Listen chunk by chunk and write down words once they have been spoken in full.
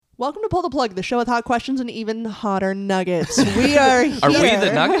Welcome to Pull the Plug, the show with hot questions and even hotter nuggets. We are here. Are we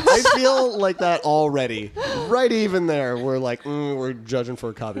the nuggets? I feel like that already. Right even there. We're like, we're judging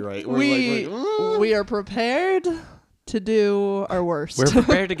for copyright. We are prepared to do our worst. We're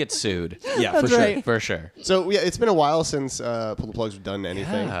prepared to get sued. Yeah, That's for sure. right. For sure. So yeah, it's been a while since Pull the Plug's done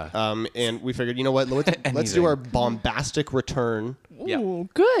anything. Yeah. And we figured, you know what? Let's do our bombastic return. Yeah. Ooh,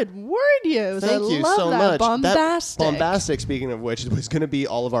 good word use. Thank I you love so that. much. Bombastic. That bombastic, speaking of which, was going to be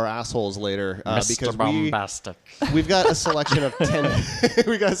all of our assholes later. Mr. Because Bombastic. we've got a selection of 10.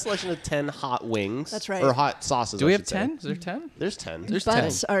 We got a selection of 10 hot wings. That's right. Or hot sauces. Do we I have should say. 10? Is there 10? There's 10. There's 10.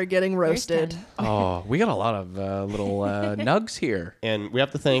 Butts are getting roasted. Oh, we got a lot of little nugs here. And we have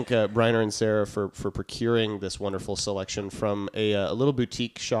to thank Briner and Sarah for procuring this wonderful selection from a little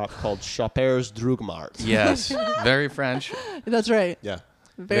boutique shop called Shoppers Drugmart. Yes. Very French. That's right. Yeah.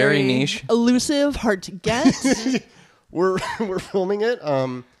 Very niche. Elusive, hard to get. We're filming it.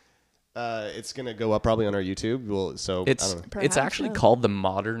 It's gonna go up probably on our YouTube. I don't know. It's Perhaps, actually yeah. called the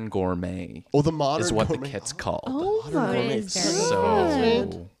Modern Gourmet. Oh, the modern is what gourmet. the kit's called. Oh Modern my gourmet. It is very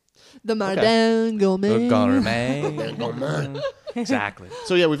So The Modern Gourmet. gourmet. Exactly.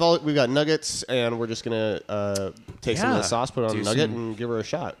 So yeah, we've got nuggets, and we're just gonna take some of the Yeah. sauce, put it on Do the nugget, some- and give her a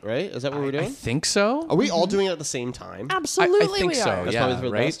shot. Right? Is that what we're I doing? think so. Are we all doing it at the same time? Absolutely, I think we so. are. That's Yeah, probably for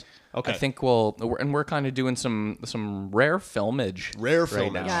the right. best? Okay. I think we're kind of doing some rare filmage. Rare right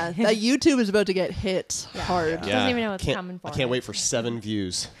filmage. now. Yeah, that YouTube is about to get hit hard. Doesn't even know what's coming for I can't it. wait for 7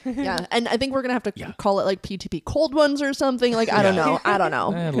 views. Yeah, and I think we're gonna have to Yeah. call it like PTP cold ones or something. Like I don't know.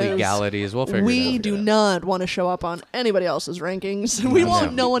 And 'Cause legalities. We'll figure it We out. do not want to show up on anybody else's rankings. We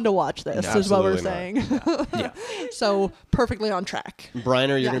want no one to watch this. No, is what we're absolutely saying. Yeah. So perfectly on track.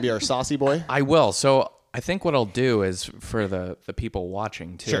 Briner, you're gonna be our saucy boy. I will. So I think what I'll do is for the people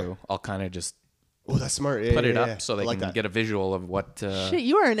watching too, Sure. I'll kind of just Oh, that's smart. put it up so they I like can that. get a visual of what. Shit,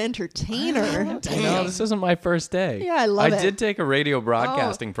 you are an entertainer. No, this isn't my first day. Yeah, I love it. I did take a radio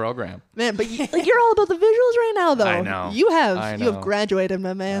broadcasting program. Man, but you're all about the visuals right now, though. I know. You have I you have know. graduated,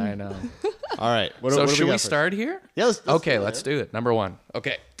 my man. I know. All right. What, So what do should we got first? start here? Yeah. Let's Okay, do it. let's do it. Number 1.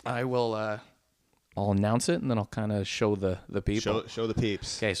 Okay, I will. I'll announce it and then I'll kind of show the people. Show the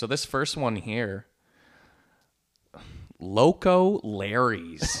peeps. Okay, so this first one here, Loco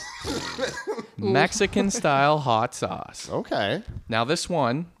Larry's Mexican style hot sauce. Okay. Now this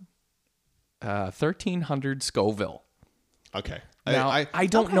one, 1300 Scoville. Okay. Now I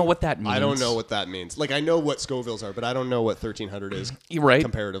don't know what that means. I don't know what that means. Like I know what Scovilles are, but I don't know what 1300 is. You're right.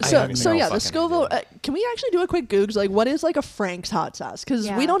 Comparatively. I So, have so no yeah, the fucking Scoville. idea. Can we actually do a quick Googs? Like, what is like a Frank's hot sauce? Because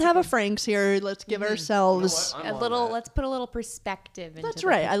Yeah, we don't that's have a a Frank's here. Let's give ourselves. Let's put a little perspective into That's the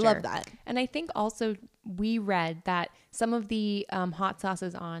right. I love picture. that. And I think also we read that some of the hot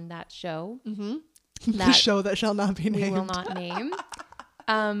sauces on that show The that show that shall not be we named. will not name,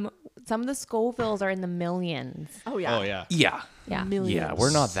 some of the Scovilles are in the millions. Oh yeah. Oh yeah. Yeah. Yeah. Millions. Yeah,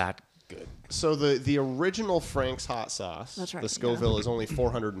 we're not that good. So the original Frank's hot sauce, That's right, the Scoville is only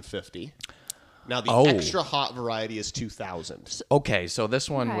 450. Now the Oh. extra hot variety is 2000. Okay, so this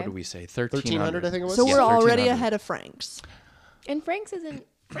one, what Okay. did we say? 1300, I think it was. So Yeah, we're already 1300. ahead of Frank's. And Frank's isn't.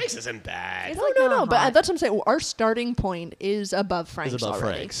 Frank's isn't bad. It's No, like no, not no. But hot, that's what I'm saying. Our starting point is above Frank's It's above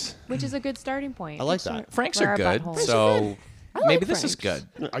already. Frank's. which is a good starting point. I like that. Franks For are our good, butthole. so I maybe like this is good.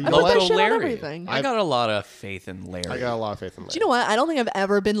 Franks. You I know put what? that shit on Larry. everything. I got a lot of faith in Larry. I got a lot of faith in that. Do you know what? I don't think I've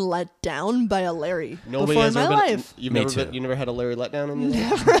ever been let down by a Larry Nobody before has in my ever been, life. You've Me never too. been, you never had a Larry letdown in your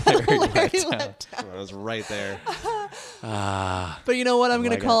life? Larry let down. I was right there. But you know what? I'm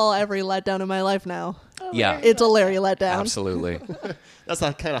going like to call every letdown in my life now. Yeah, It's a Larry letdown. absolutely. That's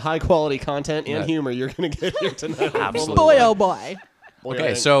the kind of high quality content and Yeah. humor you're going to get here tonight. Absolutely. Boy, oh boy. Boy,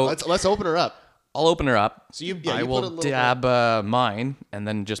 Okay, I- so- let's open her up. I'll open her up. So you I put a will little dab mine and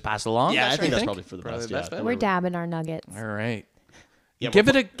then just pass it along. Yeah, I That's think what that's you probably for the best. Yeah. bet? We're dabbing our nuggets. All right. Yeah, Give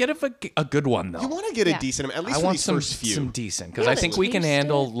but- it a good one though. You want to get a Yeah. decent amount, at least I for want these some first few. decent because I think we can taste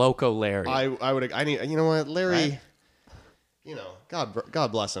handle it. Loco Larry. I would. I need. You know what, Larry? Right. You know,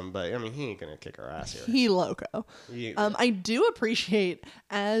 God bless him, but I mean, he ain't gonna kick our ass here. He loco. He- I do appreciate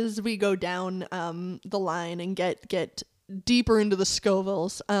as we go down the line and get deeper into the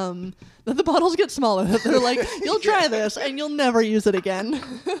Scovilles, that the bottles get smaller. That they're like, you'll try this and you'll never use it again.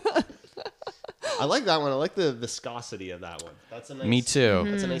 I like that one. I like the viscosity of that one. That's a nice. Me too.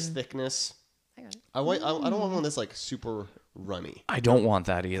 That's a nice thickness. I got it. I don't want one that's like super runny. I don't want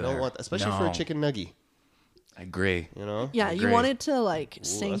that either. I don't want, especially for a No. chicken nugget. I agree. You know. Yeah, you Agree. want it to like Ooh,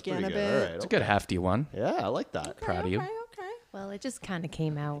 sink that's in pretty a good. bit. All right. It's a good hefty one. Yeah, I like that. Proud of you. Okay. Well, it just kind of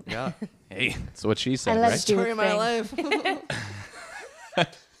came out. Yeah. Hey, that's what she said, I love right? to- Story of my thing. life.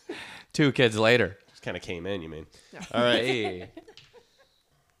 2 kids later. Just kind of came in. You mean? All right. Hey.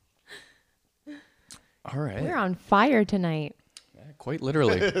 All right. We're on fire tonight. Quite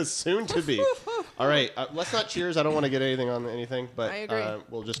literally. Soon to be. All right, let's not cheers. I don't want to get anything on anything, but I agree.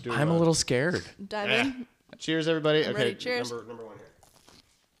 we'll just do. I'm a little scared. Dive in. Cheers, everybody. I'm okay, ready. Cheers. Number one here.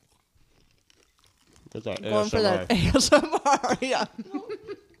 What's that? Going for that ASMR. Yeah.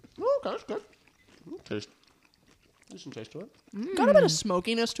 Oh, that's good. Taste. Decent taste to it. Got a bit of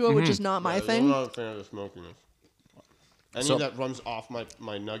smokiness to it, which is not my I'm thing. not a fan of the smokiness. Any So- that runs off my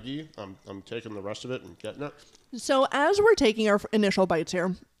nuggie, I'm taking the rest of it and getting it. So as we're taking our initial bites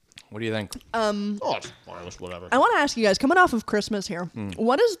here, What do you think? Oh, it's fine. It's whatever. I want to ask you guys, coming off of Christmas here,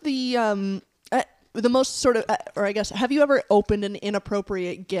 what is the most sort of, or I guess, have you ever opened an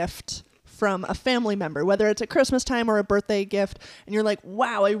inappropriate gift from a family member, whether it's at Christmas time or a birthday gift, and you're like,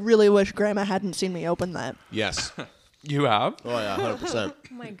 wow, I really wish Grandma hadn't seen me open that? Yes. You have? Oh yeah, 100%.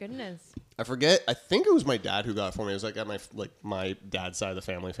 Oh my goodness. I forget. I think it was my dad who got it for me. It was like at my dad's side of the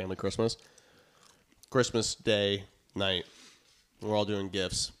family Christmas. Christmas Day night, we're all doing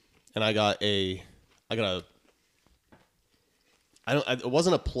gifts, and it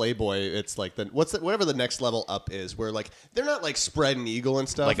wasn't a Playboy. It's like whatever the next level up is, where like they're not like spread and eagle and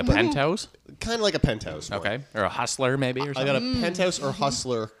stuff. Like a but penthouse? kind of like a penthouse. one. Okay. Or a hustler, maybe, or I something? got a penthouse or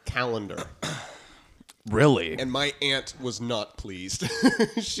hustler calendar, Really? and my aunt was not pleased.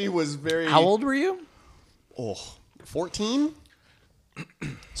 She was very. How old were you? 14.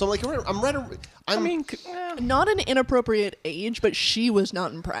 So I'm like, I mean, Not an inappropriate age, but she was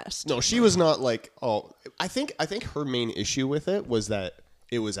not impressed. no, she was not like, oh, I think her main issue with it was that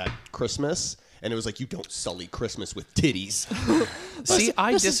it was at Christmas, and it was like, you don't sully Christmas with titties. see,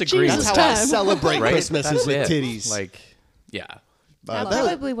 I this is disagree Jesus' with That's how I time. celebrate Right? Christmas That's is with it. titties. Like, yeah. That that-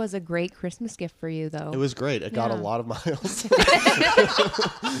 probably was a great Christmas gift for you, though. it was great. It got a Yeah. lot of miles.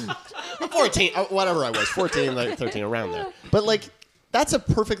 14, whatever I was, 14, like 13, around there. But like, that's a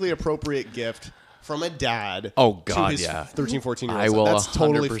perfectly appropriate gift from a dad. Oh, to God, his yeah. 13, 14 year I old. will That's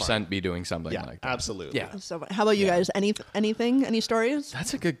totally 100% fine. be doing something Yeah, like that. absolutely. Yeah. So how about you guys? Anything? Any stories?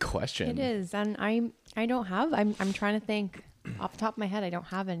 That's a good question. It is, and I don't have. I'm trying to think off the top of my head. I don't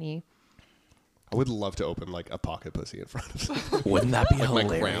have any. I would love to open like a pocket pussy in front of someone. Wouldn't that be My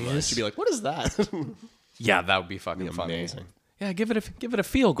hilarious? grandma. She'd be like, "What is that?" Yeah, that would be fucking funny. amazing. Yeah, give it a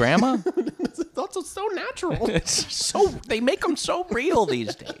feel, Grandma. That's so natural. It's so they make them so real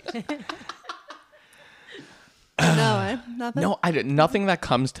these days. No, nothing. No, nothing that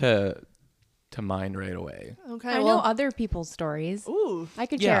comes to mind right away. Okay. I know well, other people's stories. ooh. I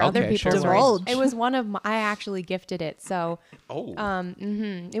could Yeah, share other okay, people's sure. stories. Divulge. It was one of my, I actually gifted it. So Oh,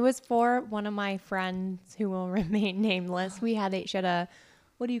 it was for one of my friends who will remain nameless. We had a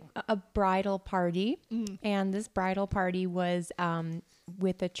bridal party, and this bridal party was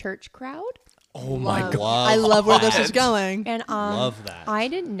with a church crowd. oh my God! I love where this is going. And Love that. I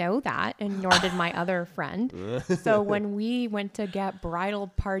didn't know that, and nor did my other friend. So when we went to get bridal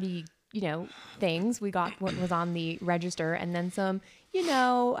party, things, we got what was on the register, and then some,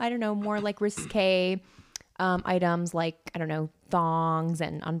 I don't know, more like risque items, like I don't know, thongs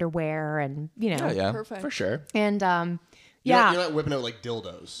and underwear, and Yeah, Perfect. for sure. and You're yeah. not whipping out like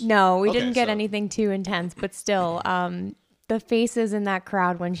dildos. No, we Okay, didn't get so- anything too intense, but still, the faces in that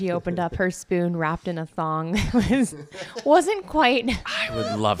crowd when she opened up her spoon wrapped in a thong wasn't quite. I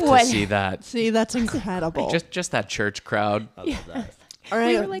would love to What? see that. See, that's incredible. Just that church crowd. I love that. All We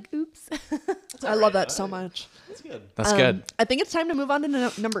right. were like, "Oops." I love that so much. That's good. That's good. I think it's time to move on to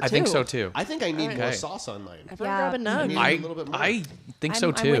number 2. I think so too. I think I need more Okay. sauce on mine. Everyone Yeah. grab a nug. need I a little bit more. I think so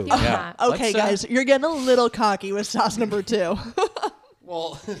I'm too. with you on Yeah. that. Okay, Let's, guys, you're getting a little cocky with sauce number 2.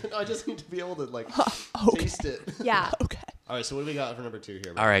 Well, I just need to be able to like taste it. Yeah. Okay. All right, so what do we got for number 2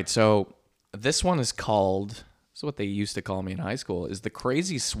 here? All right, so this one is called. So what they used to call me in high school is the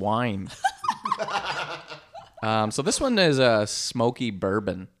crazy swine. So this one is a smoky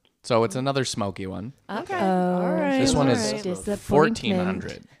bourbon. So it's another smoky one. Okay. Oh, All right. This one all is right. Disappointment.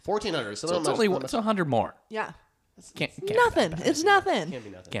 1400. 1400. So, So it's only it's 100 more. Yeah. Can't Nothing. It's nothing. Can't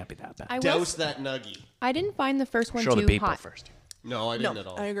be nothing. Can't be that bad. I Douse that nuggie. I didn't find the first one Show too the people hot. first. No, I didn't No, at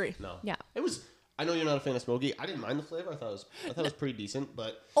all. I agree. No. Yeah. It was. I know you're not a fan of smoky. I didn't mind the flavor. I thought it was pretty decent,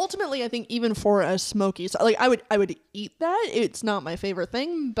 but Ultimately, I think even for a smoky, like I would eat that. It's not my favorite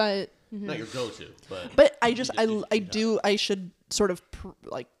thing, but not your go-to. But I should sort of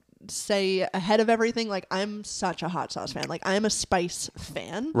say ahead of everything, like I'm such a hot sauce fan. Like I'm a spice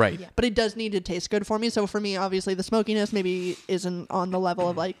fan. Right. Yeah. But it does need to taste good for me. So for me, obviously the smokiness maybe isn't on the level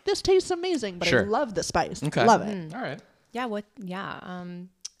of like, this tastes amazing, but I Sure. love the spice. Okay. Love it. All right. Yeah.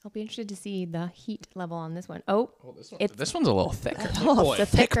 I'll be interested to see the heat level on this one. Oh, it's This one's a little thicker. Oh, the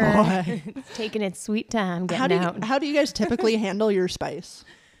thick thicker. boy. It's taking its sweet time How getting out. do you guys typically handle your spice?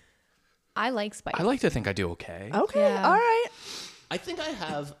 I like spice. I like to think I do okay. Okay, Yeah. all right. I think I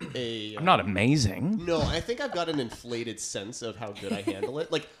have a. I'm not amazing. No, I think I've got an inflated sense of how good I handle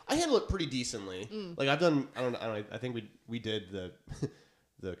it. Like I handle it pretty decently. Like I've done. I don't. I think we did the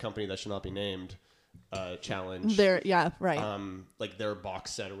the company that should not be named challenge. There, yeah, right. Like their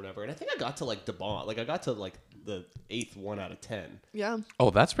box set or whatever. And I think I got to like DeBon. Like I got to like the 8th 1 out of 10. Yeah.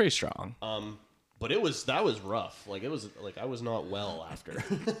 Oh, that's pretty strong. But that was rough. Like it was like I was not well after.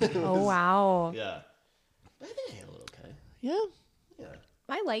 Oh, wow. Yeah. But I think I handled it okay. Yeah. Yeah.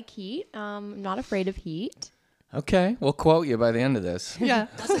 I like heat. I'm not afraid of heat. Okay, we'll quote you by the end of this. Yeah.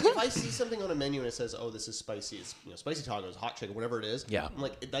 That's like if I see something on a menu and it says, "Oh, this is spicy," it's spicy tacos, hot chicken, whatever it is. Yeah. I'm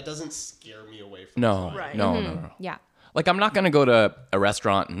like that doesn't scare me away from No, trying. Right. no. Yeah. Like I'm not gonna go to a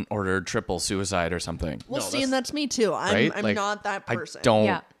restaurant and order triple suicide or something. Well, No, see, and that's me too. I'm Right? I'm Like, not that person. I don't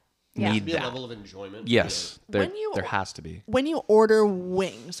Yeah. Yeah. need Be a that. level of enjoyment. Yes, there, When you- there has to be. When you order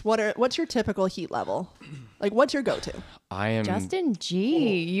wings, what's your typical heat level? Like, what's your go-to? I am. Justin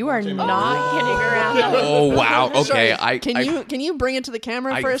G, you are not kidding around. Oh wow. Okay. Sorry, can you bring it to the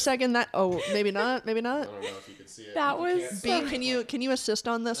camera for a second? That maybe not. I don't know if you can see it. That was B, can you assist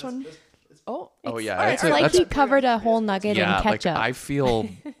on this one? Oh, Oh yeah. it's a- like that's- he covered a whole nugget yeah. in Like ketchup. I feel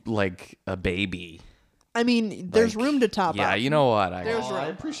like a baby. I mean, there's Like, room to top Yeah. up. You know what? I There's Oh, I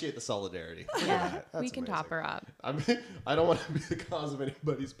appreciate the solidarity. yeah, we That's can amazing. top her up. I don't want to be the cause of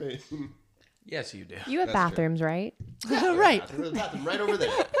anybody's pain. Yes, you do. You have That's true. bathrooms, right? right. Bathroom right over there.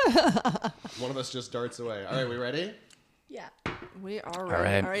 One of us just darts away. All right, we ready? Yeah. We are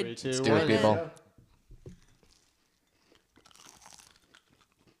right. ready. All right. 3, 2, Let's do it, 1. people.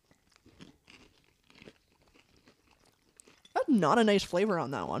 That's not a nice flavor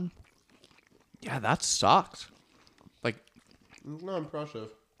on that one. Yeah, that sucked. Like Not impressive.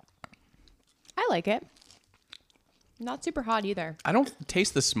 I like it. Not super hot either. I don't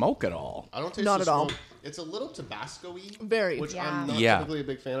taste the smoke at all. I don't taste Not the at all. smoke. It's a little Tabasco-y. Very. Which Yeah. I'm not Yeah. typically a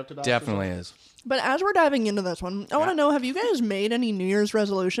big fan of Tabasco. Definitely is. But as we're diving into this one, I want to know: have you guys made any New Year's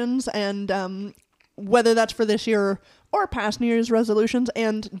resolutions, and whether that's for this year or past New Year's resolutions,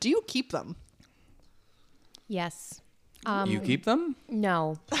 and do you keep them? Yes. You keep them?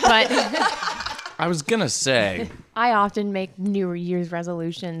 No, but I was gonna say. I often make New Year's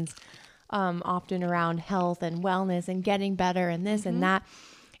resolutions, often around health and wellness and getting better and this and that.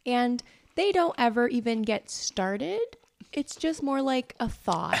 And they don't ever even get started. It's just more like a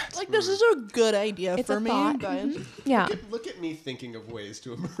thought. Like, this is a good idea It's for a me, thought. but Yeah. Look at me thinking of ways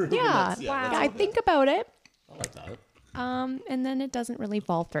to improve. Yeah. That's- I think about it, I like that. and then it doesn't really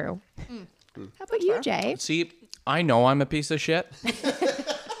fall through. How about you, Jay? See, I know I'm a piece of shit.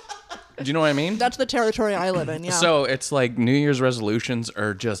 Do you know what I mean? that's the territory I live in. Yeah. So it's like New Year's resolutions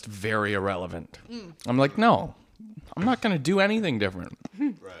are just very irrelevant. I'm like, no, I'm not gonna do anything different.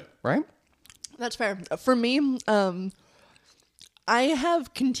 Right. Right? That's fair. For me, I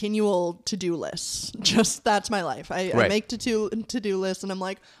have continual to-do lists. Just that's my life. I Right. make to-do lists, and I'm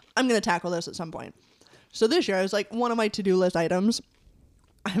like, I'm gonna tackle this at some point. So this year, I was like, one of my to-do list items,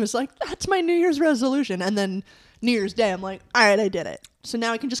 I was like, that's my New Year's resolution, and then New Year's Day, I'm like, all right, I did it. So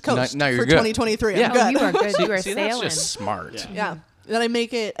now I can just coast now you're for good. 2023. Yeah. I'm good. You are good. You are See, that's sailing. just smart. Yeah. Then I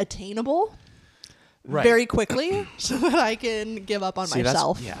make it attainable Right. very quickly so that I can give up on See, that's-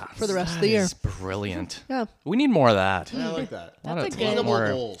 myself yeah, for the rest of that the year. is brilliant. Yeah. We need more of that. Yeah, I like that. A lot That's of a good- Attainable more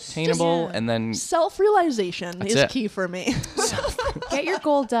goals. attainable, Just- and then Self-realization is it. key for me. Get your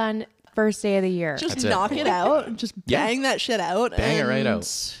goal done first day of the year. Just That's it. knock it out. Just Yeah. bang that shit out. Bang it right and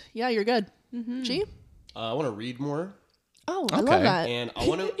out. Yeah, you're good. G? I want to read more, Oh, I Okay. love that. and I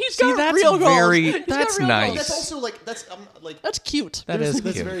want to. He's See, got that's real goals. very- He's got that's real nice. goals. That's also like that's like That's cute. that is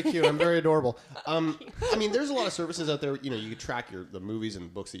that's cute. very cute. I'm very adorable. I mean, there's a lot of services out there. You know, you can track the movies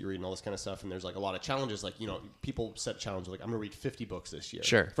and books that you read and all this kind of stuff. And there's like a lot of challenges. Like people set challenges like I'm going to read 50 books this year.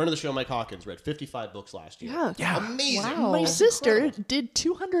 Sure. Friend of the show, Mike Hawkins, read 55 books last year. Yeah. Yeah. Amazing. Wow. My sister did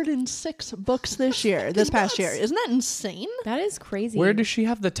 206 books this year, this past year. Isn't that insane? That is crazy. Where does she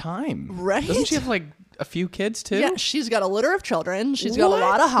have the time? Right? Doesn't she have like a few kids too? Yeah, she's got a litter of children. She's got a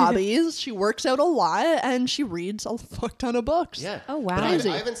lot of hobbies. She works out a lot, and she reads a fuck ton of books. Yeah. Oh, wow. But Crazy.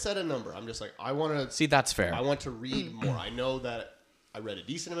 I haven't set a number. I'm just like I want to. See, that's fair. I want to read more. I know that I read a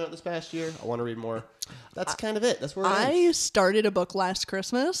decent amount this past year. I want to read more. That's kind of it. That's where it I ends. started a book last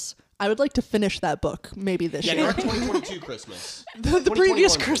Christmas. I would like to finish that book maybe this Yeah, year. not 2022 Christmas. The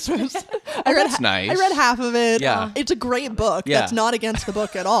previous 2021 Christmas. I read That's nice. I read half of it. Yeah. It's a great book. Yeah. That's not against the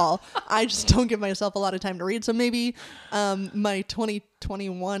book at all. I just don't give myself a lot of time to read. So maybe my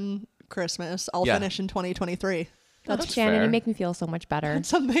 2021 Christmas, I'll Yeah. finish in 2023. That's Shannon, fair. you make me feel so much better.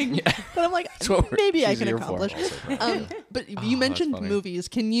 Something that I'm like, what maybe I she's can here for. accomplish. But you mentioned funny. movies.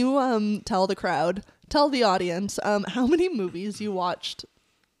 Can you tell the audience, how many movies you watched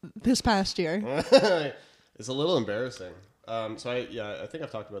this past year? It's a little embarrassing. I think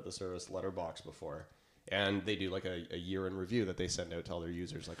I've talked about the service Letterboxd before, and they do like a year in review that they send out to all their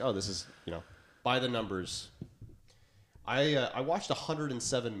users. Like, oh, this is by the numbers. I watched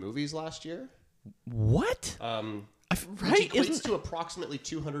 107 movies last year. What? Right? Which equates to approximately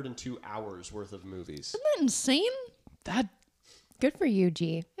 202 hours worth of movies. Isn't that insane? That Good for you,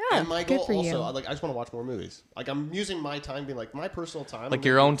 G. Yeah. And my good goal for also, you. I just want to watch more movies. Like, I'm using my time, being like my personal time. like I'm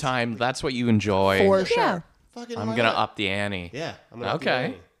your gonna own time. That's what you enjoy. For sure. Yeah. Fucking I'm why gonna not? up the ante. Yeah, I'm gonna up the Okay.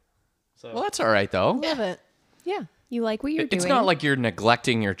 ante. So Well, that's all right though. Love it. Yeah. You like what you're doing. It's not like you're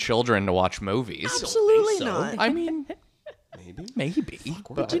neglecting your children to watch movies. Absolutely so. not. I mean, maybe. maybe.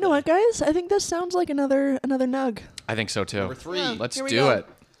 But Do you know what, guys? I think this sounds like another nug. I think so too. Number 3. Let's Here we do go. it.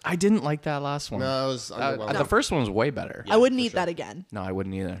 I didn't like that last one. No, it was underwhelming. The first one was way better. I wouldn't for eat sure. that again. No, I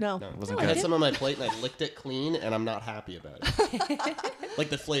wouldn't either. No. It wasn't I had good. some on my plate and I licked it clean, and I'm not happy about it. Like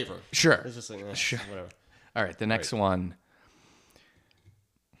the flavor. Sure. It's just like, Sure. whatever. All right, the next one.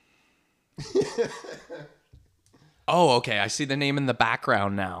 Oh, okay. I see the name in the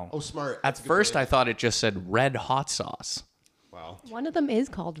background now. Oh, smart. At That's a good first, point. I thought it just said red hot sauce. Wow. One of them is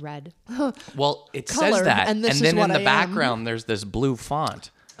called Red. Well, it Color, says that, and this is then what in the I am. background, there's this blue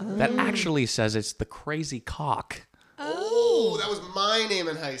font that actually says it's the Crazy Cock. Oh, that was my name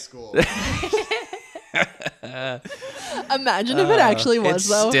in high school. Imagine if it actually was, it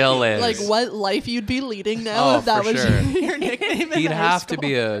though. still is. Like, what life you'd be leading now Oh, if that for was sure. your nickname in He'd high have to school.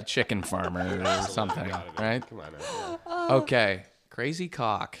 be a chicken farmer or something, right? Come on now. Okay, Crazy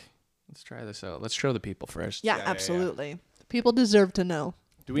Cock. Let's try this out. Let's show the people first. Yeah, yeah. absolutely. People deserve to know.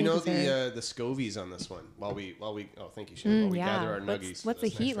 Do we know Thank you, the Scovies on this one? While we oh, thank you, Shannon. While we gather our nuggies. What's for the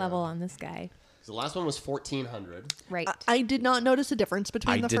this heat next level round. on this guy? So the last one was 1400. Right. I did not notice a difference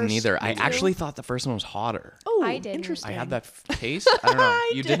between I the didn't first either. I two. actually thought the first one was hotter. Oh, I didn't. interesting. I had that taste. I don't know.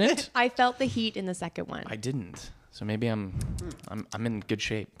 I You did. didn't? I felt the heat in the second one. I didn't. So maybe I'm in good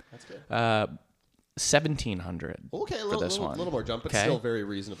shape. That's good. Okay, $1,700 a for little, this little, one. little more jump, but Okay. still very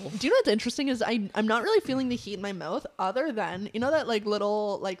reasonable. Do you know what's interesting is I'm not really feeling the heat in my mouth other than, you know that like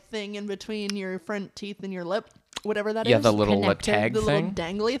little like thing in between your front teeth and your lip, whatever that is. Yeah, the little Connector, tag the little thing.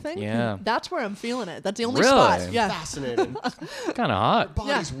 dangly thing. Yeah. That's where I'm feeling it. That's the only Really? spot. Yeah. Fascinating. Kind of hot.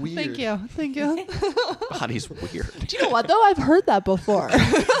 Body's Yeah. weird. Thank you. Thank you. Body's weird. Do you know what though? I've heard that before.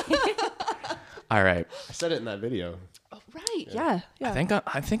 All right. I said it in that video. Right. Yeah. Yeah.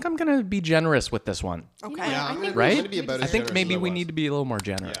 I think I'm gonna be generous with this one. Okay. Yeah, I'm gonna, Right? I'm gonna be about I as think generous maybe as I we was. need to be a little more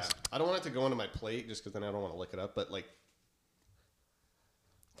generous. Yeah, I don't want it to go into my plate just because then I don't want to lick it up. But like,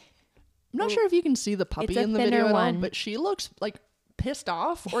 I'm not sure if you can see the puppy It's a in the thinner video at all, one. but she looks like pissed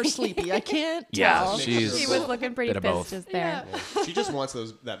off or sleepy. I can't Yeah, tell. she's She was looking pretty bit of pissed both. just there. she just wants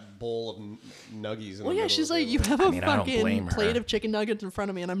that bowl of nuggies. In Well, the yeah, middle she's of like, the you have a mean, I don't blame fucking her. plate of chicken nuggets in front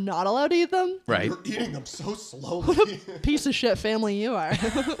of me, and I'm not allowed to eat them. Right. You're eating them so slowly. Piece of shit family you are.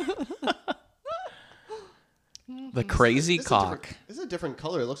 The Crazy Cock. This is a different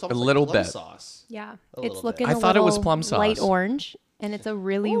color. It looks almost little like plum bit. sauce. Yeah. A It's little bit. looking I a thought it was little plum sauce. light orange, and it's a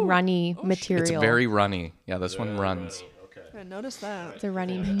really runny material. It's very runny. Yeah, this one runs. Okay. I noticed that. It's a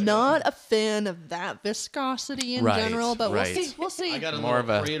runny. Not a fan of that viscosity in Right, general, but right. we'll see. We'll see. I got a More little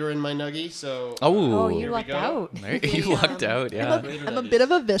of a- crater in my nuggie, so Oh, Oh, you Here we lucked go. out. you lucked out. Yeah. I'm a bit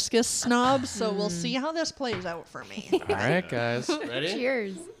of a viscous snob, so we'll see how this plays out for me. All right, guys. ready?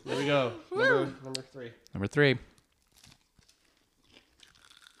 Cheers. Here we go. Number 3. Number 3.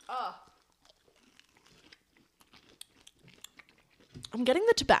 I'm getting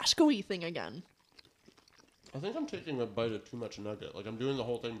the Tabasco-y thing again. I think I'm taking a bite of too much nugget. Like I'm doing the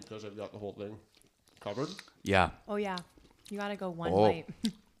whole thing because I've got the whole thing covered. Yeah. Oh yeah, you gotta go one Oh. bite.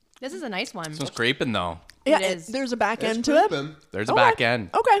 This is a nice one. This one's creeping though. Yeah, is. there's a back It's end to it. creeping. There's a Okay. back end.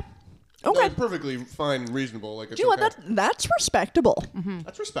 Okay. No, Okay. it's perfectly fine, reasonable. Like it's Do you know what? okay. That's respectable.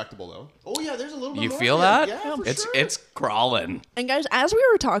 That's respectable though. Oh yeah, there's a little bit You more feel there. that? Yeah, for it's sure. it's crawling. And guys, as we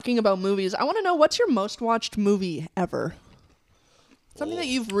were talking about movies, I want to know what's your most watched movie ever? Something that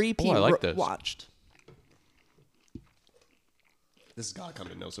you've repeat Oh, I like this. watched. This has got to come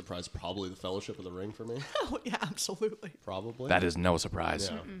to no surprise. Probably The Fellowship of the Ring for me. Oh yeah, absolutely. Probably. That is no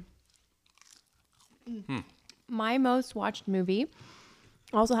surprise. Yeah. My most watched movie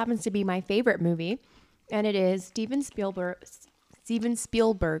also happens to be my favorite movie, and it is Steven Spielberg's.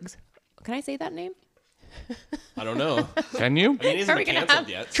 Can I say that name? I don't know. Can you? I mean, he Are we hasn't been gonna canceled have-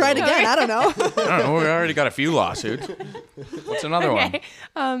 yet. Try it so- again. I don't know. I don't know. We already got a few lawsuits. What's another one?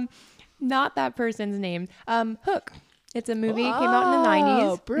 Not that person's name. Hook. It's a movie. Came out in the 90s.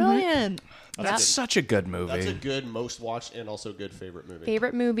 Oh, brilliant. That's such a good movie. That's a good most watched and also good favorite movie.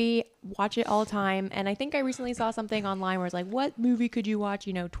 Favorite movie. Watch it all the time. And I think I recently saw something online where it's like, what movie could you watch,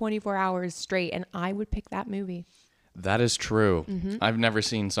 24 hours straight? And I would pick that movie. That is true. I've never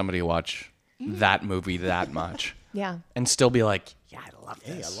seen somebody watch that movie that much Yeah. and still be like, yeah, I love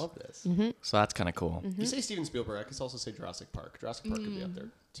Hey, this. I love this. So that's kind of cool. You say Steven Spielberg, I could also say Jurassic Park. Jurassic Park could be up there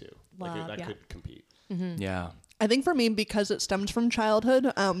too. Love, That yeah. could compete. Yeah. I think for me, because it stems from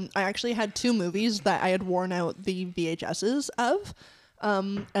childhood, I actually had 2 movies that I had worn out the VHSs of,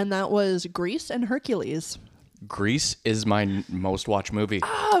 and that was Grease and Hercules. Grease is my most watched movie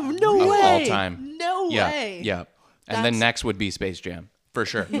Oh, no of way. all time. No Yeah. way. Yeah. And then That's- next would be Space Jam. For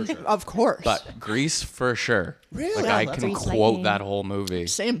sure. Of course. But Grease for sure. Really? Like Yeah, I that's can awesome. quote that whole movie.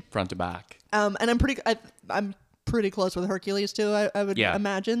 Same. Front to back. And I'm pretty close with Hercules too. I would Yeah.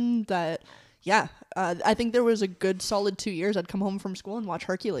 imagine that. Yeah, I think there was a good solid 2 years. I'd come home from school and watch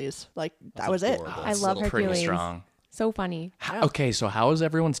Hercules. Like that was it. adorable. I love Pretty Hercules. strong. So funny. Okay, so how is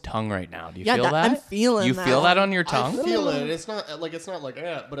everyone's tongue right now? Do you Yeah, feel that- that? I'm feeling You that. feel that on your I tongue? feel it. It's not like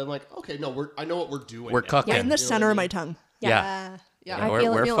but I'm like, okay, no, I know what we're doing. We're now. cooking. Yeah, in the You know center what I of my mean? tongue. Yeah. Yeah. I we're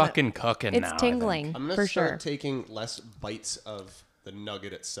feel it, we're feeling it. fucking cooking It's now. I think. tingling I'm gonna for start sure. taking less bites of the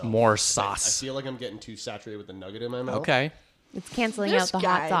nugget itself. More I sauce. feel like I'm getting too saturated with the nugget in my mouth. Okay. It's canceling This out the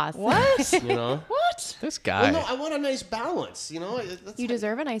guy. hot sauce. What? You know. What? This guy. Well, no, I want a nice balance. You know. That's You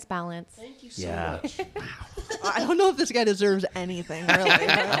deserve a nice balance. Thank you so Yeah. much. I don't know if this guy deserves anything really.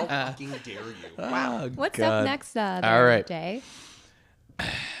 How fucking dare you? Wow. What's up next, All there, right. Jay?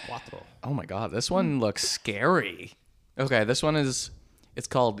 Cuatro. Oh my god, this one looks scary. Okay, this one is. It's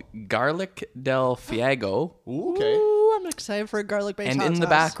called Garlic del Fiego, Ooh, okay. Ooh, I'm excited for a garlic based and hot in the sauce.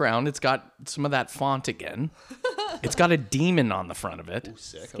 background, it's got some of that font again. It's got a demon on the front of it.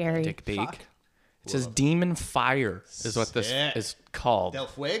 Sick. Scary. Dick peek. It says Demon Fire is what this Sick. is called, Del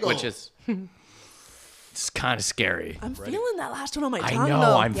Fuego. which is it's kind of scary. I'm feeling that last one on my I tongue. know,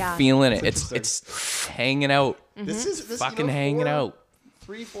 though. I'm Yeah. feeling it. It's hanging out, This is fucking hanging out.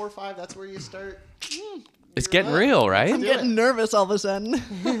 3, 4, 5. That's where you start. It's getting real, right? I'm getting nervous all of a sudden.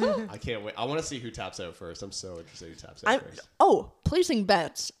 I can't wait. I want to see who taps out first. I'm so interested who taps I'm, out first. placing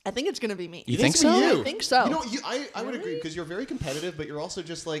bets. I think it's gonna be me. You think It's gonna be so? you. I think so. You know, I would agree because you're very competitive, but you're also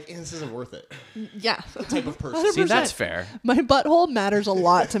just like, this isn't worth it. Yeah. Type of person. See, that's fair. My butthole matters a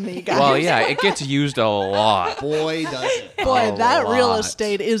lot to me, guys. Well, yeah, it gets used a lot. Boy, does it. Boy, a that real lot.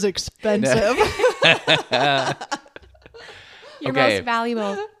 estate is expensive. Your Okay. most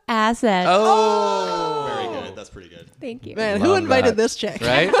valuable asset. Oh, Very good. That's pretty good. Thank you. Man, who Love invited that. this chick?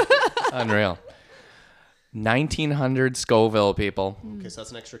 right? Unreal. 1900 Scoville people. Okay, so that's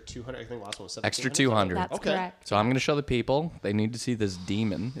an extra 200. I think last one was 1700. Extra 200. That's Okay. correct. So I'm going to show the people. They need to see this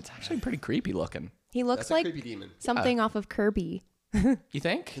demon. It's actually pretty creepy looking. He looks That's a like creepy demon. something off of Kirby. You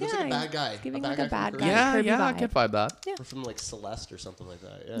think? He looks like a Yeah, bad guy. he's giving a like bad a guy bad from guy. Kirby. Yeah, Kirby yeah, I vibe. can vibe that. Or from like Celeste or something like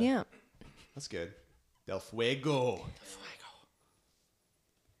that. Yeah. Yeah. That's good. Del Fuego.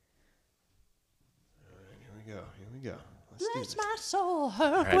 All right, here we go. Here we go. Let's do Bless this. my soul,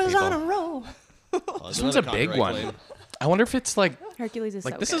 her right, was on a people. roll. Oh, This one's a big one. I wonder if it's like Hercules is so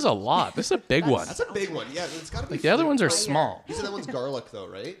this good. is a lot. This is a big one. That's a big one. Yeah, it's got to be. Like the other ones are flavor. small. You said that one's garlic though,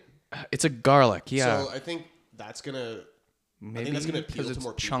 right? It's a garlic. Yeah. So I think that's gonna. I Maybe think that's gonna appeal because to it's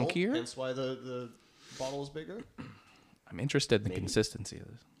more people. chunkier. Hence why the bottle is bigger. I'm interested in the consistency of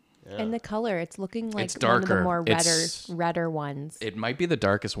this. Yeah. And the color, it's looking like It's one of the darker. more It's- redder ones. It might be the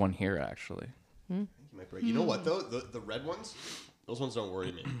darkest one here, actually. You might be right. You know what though? The red ones, those ones don't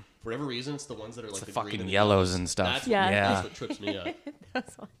worry me. For whatever reason, it's the ones that are like the green fucking and the yellows and stuff. That's Yeah. what, Yeah. That's what trips me up.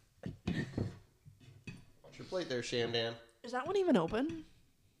 That's why. Watch your plate there, Shamdan. Is that one even open?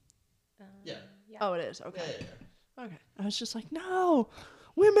 Yeah. Oh, it is. Okay. Yeah. Okay. I was just like, no,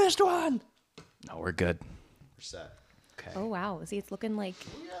 we missed one. No, we're good. We're set. Okay. Oh wow. See, it's looking like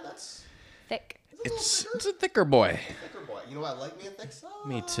Oh, yeah, that's thick. It's a thicker boy. thicker boy. You know what? I like me a thick sauce.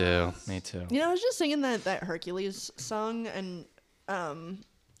 Me too. Me too. You know, I was just singing that Hercules song, and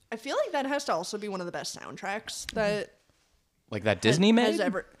I feel like that has to also be one of the best soundtracks that Like that Disney made? has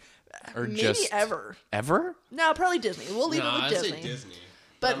ever, Or maybe just ever. ever? No, probably Disney. We'll leave No, it with I'd Disney. say Disney.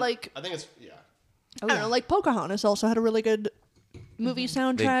 But I'm- like, I think it's yeah. I don't know, like Pocahontas also had a really good movie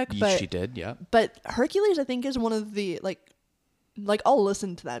soundtrack, but she did. Yeah. but Hercules, I think, is one of the like I'll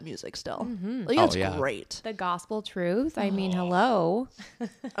listen to that music still. Like Oh, it's yeah. great, The gospel truth. I mean, hello.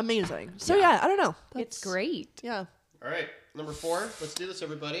 amazing. So yeah, I don't know. It's That's- great. Yeah. All right, number 4. Let's do this,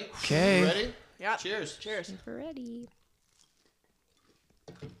 everybody. Okay. You ready? Yeah. Cheers. Cheers. We're ready.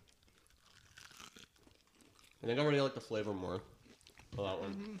 I think I already like the flavor more of that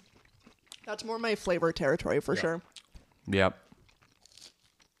one. That's more my flavor territory for sure. Yep.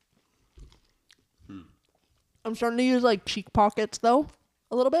 I'm starting to use like cheek pockets though,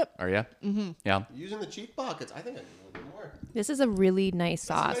 a little bit. Are you? Mm-hmm. Yeah. Using the cheek pockets, I think I need a little bit more. This is a really nice That's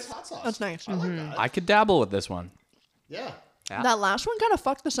a sauce. nice hot sauce. That's nice. I like that. I could dabble with this one. Yeah. Yeah. That last one kind of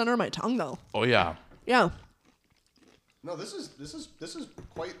fucked the center of my tongue though. Oh yeah. Yeah. No, this is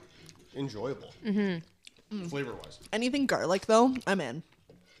quite enjoyable. Flavor wise. Anything garlic though, I'm in.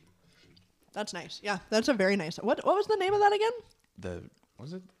 That's nice. Yeah, that's a very nice. What was the name of that again? The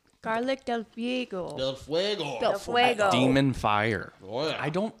was it Garlic del Fuego. Del Fuego. Del Fuego. Demon Fire? Oh, yeah. I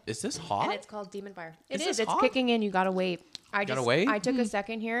don't. Is this And hot? it's called Demon Fire. Is It this is. It's hot? kicking in. You gotta wait. Gotta wait? I took a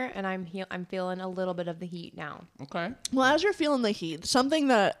second here, and I'm feeling a little bit of the heat now. Okay. Well, as you're feeling the heat, something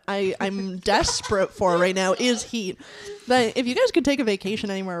that I'm desperate for right now is heat. But if you guys could take a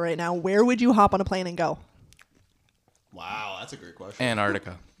vacation anywhere right now, where would you hop on a plane and go? Wow, that's a great question.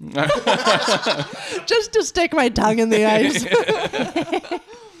 Antarctica. Just to stick my tongue in the ice.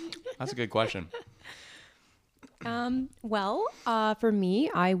 That's a good question. Well, for me,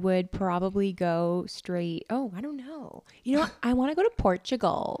 I would probably go straight. Oh, I don't know. You know, what? I want to go to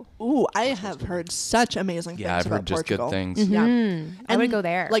Portugal. Ooh, I have heard such amazing Yeah, things I've about heard just Portugal. good things. Yeah. I would go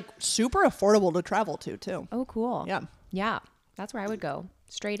there. Like super affordable to travel to too. Oh, cool. Yeah. Yeah, that's where I would go.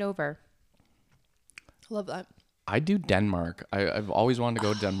 Straight over. Love that. I do Denmark. I've always wanted to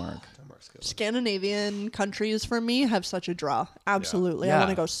go to Denmark. Denmark's good. Scandinavian countries for me have such a draw. Absolutely. I Yeah. want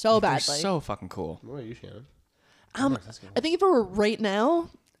to go so They're badly. so fucking cool. What about you, Shannon? I think if it were right now,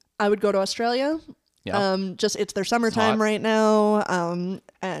 I would go to Australia. Yeah. Just it's their summertime hot. right now.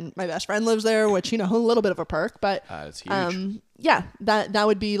 And my best friend lives there, which, you know, a little bit of a perk, but It's huge. yeah, that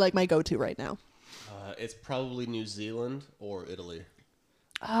would be like my go-to right now. It's probably New Zealand or Italy.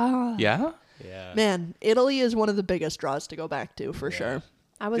 Yeah. Yeah. Man, Italy is one of the biggest draws to go back to for sure.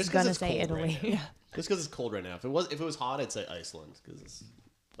 I was Just 'cause gonna it's say cold Italy. right now. Just because it's cold right now. If it was hot, I'd say Iceland.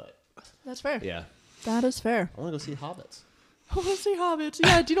 But That's fair. yeah, That is fair. I want to go see hobbits. I want to see hobbits.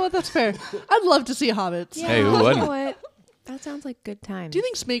 Yeah, do you know what? That's fair. I'd love to see hobbits. Yeah, Hey, who you know wouldn't? what? That sounds like good time. Do you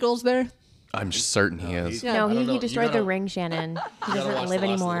think Smeagol's there? I'm certain he is. Yeah. No, I don't know. he You destroyed gotta- the ring, Shannon. He You gotta doesn't watch live the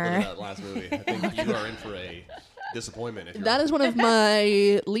last little bit anymore. of that last movie. I think you are in for a disappointment. If you're That is one of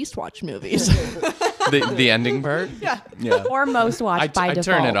my least watched movies. The ending part. Yeah. Yeah. Or most watched by I default.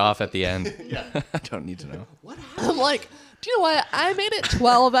 turn it off at the end. I don't need to know. I'm like, do you know what? I made it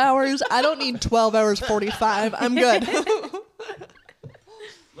 12 hours. I don't need 12 hours 45. I'm good.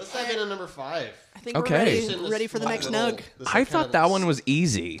 Let's dive into number 5. I think Okay. we're ready for the next nug. I thought that one was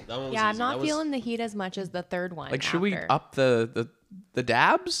easy. That one was Yeah, I'm easy. not That was- feeling the heat as much as the third one. Like, should we after. up the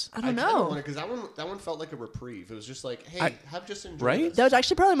dabs? I don't know. because that one felt like a reprieve. It was just like, hey, have just enjoyed right? this. That was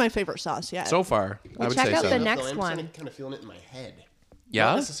actually probably my favorite sauce. Yeah. So far, I would check say out so. the Though next I'm one. kind of feeling it in my head. Yeah?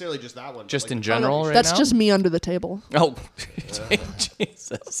 Not necessarily just that one. but Just like in the general combination. right That's now? just me under the table. Oh,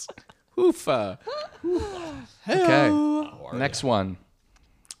 Jesus. Oofa. Okay. How are Next one.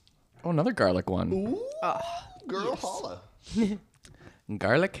 Oh, another garlic one. Ooh, girl, holla.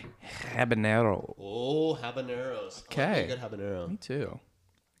 Garlic habanero. Oh, habaneros. Okay. Good habanero. Me too.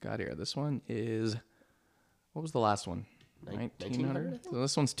 Got here. This one is. What was the last one? 1900? So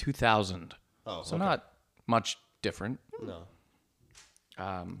this one's 2000. Oh, So okay. not much different. No.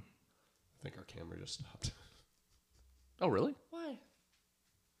 I think our camera just stopped. Oh, really? Why?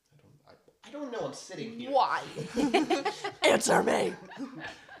 I don't know. I'm sitting here. Why? Answer me.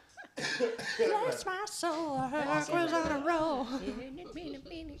 Bless my soul. Her was on a roll.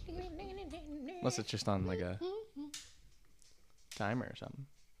 Unless it's just on like a timer or something.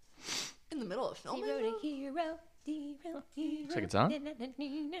 In the middle of filming. Looks like it's on. That's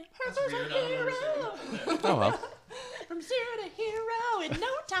weird. I don't understand. Oh, well. From zero to hero in no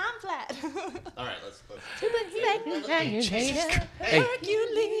time flat. All right, let's. Hey,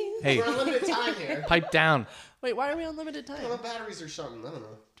 Hercules. hey, We're on limited time here. pipe down. Wait, why are we on limited time? Well, batteries or something. I don't know.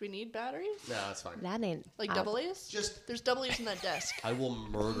 Do we need batteries? No, that's fine. That ain't Like double A's? Just- There's double A's in that desk. I will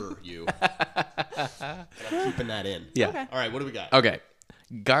murder you. And I'm keeping that in. Yeah. Okay. All right, what do we got? Okay.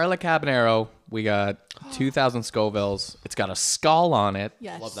 Garlic habanero. We got 2,000 Scovilles. It's got a skull on it.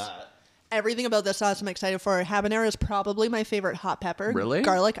 Yes. Love that. Everything about this sauce I'm excited for. Habanero is probably my favorite hot pepper. Really?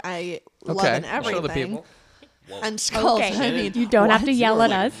 Garlic, I love Okay. in everything. Show the people. And skulls, Okay. I mean, You don't have to what? yell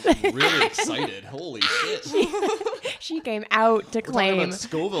at You're, us. like, really excited. Holy shit. She came out to We're talking claim about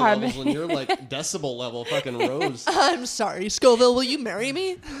Scoville harmony. levels when you're like decibel level fucking rose. I'm sorry, Scoville, will you marry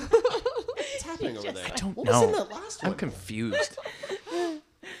me? What's happening over there? don't What was in know. that last one? I'm confused.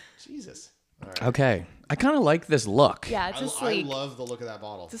 Jesus. All right. Okay. I kind of like this look. Yeah, it's a I sleek. love the look of that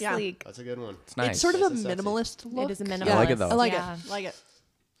bottle. Yeah. Sleek. That's a good one. It's nice. It's sort of a Nice and sexy. minimalist look. It is a Yeah, minimalist. I like it, though. I like Yeah. it. I like it.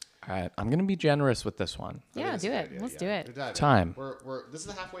 All right, I'm gonna be generous with this one. Yeah, That's do a good it. idea, Let's yeah. do it. Good job. Time. This is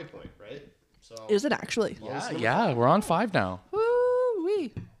the halfway point, right? So Is it actually? Yeah, we're on 5 now.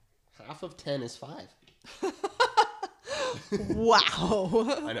 Woo-wee. half of 10 is 5.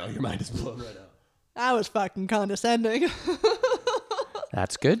 Wow. I know your mind is blown right now. That was fucking condescending.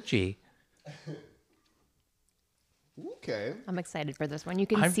 That's good, G. Okay. I'm excited for this one. You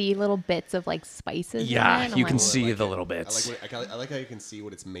can see little bits of like spices. in Yeah, it. I'm you like, can "Ooh." see the little I bits. I like how you can see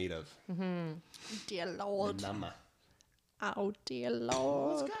what it's made of. Dear Lord. Mama. Oh, dear It's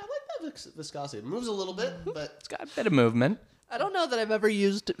Lord. got, I like that viscosity. It moves a little bit, but It's got a bit of movement. I don't know that I've ever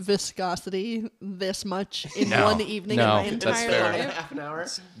used viscosity this much in No. one evening No, in my that's entire fair. life. half an hour.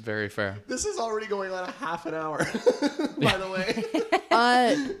 Very fair. This is already going on a half an hour, by the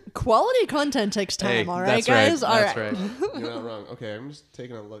way. Quality content takes time, Hey, all right, that's right. guys? All That's right. right. You're not wrong. Okay, I'm just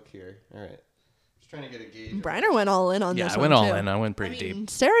taking a look here. All right. Just trying to get a gauge. Briner went all in on Yeah, this I one, went all too. in. I went pretty deep.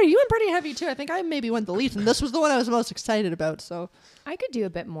 Sarah, you went pretty heavy, too. I think I maybe went the least, and this was the one I was most excited about, so. I could do a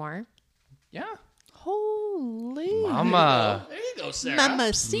bit more. Yeah. Holy. Mama. There you go, Sarah.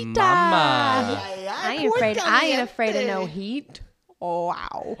 Mamacita. Mama. I ain't afraid of no heat. Oh,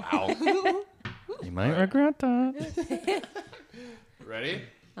 wow. Wow. You might regret that. Ready?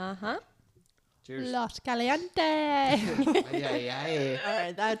 Uh-huh. Cheers. Los Caliente. Ay, ay, ay. All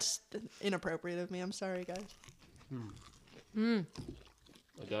right, that's inappropriate of me. I'm sorry, guys.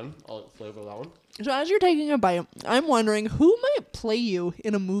 Again, I'll flavor that one. So as you're taking a bite, I'm wondering who might play you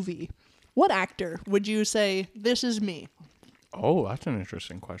in a movie? What actor would you say, this is me? Oh, that's an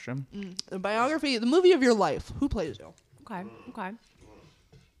interesting question. The biography, the movie of your life. Who plays you? Okay. Okay.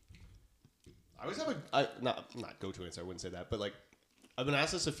 I always have not go-to answer. I wouldn't say that, but like I've been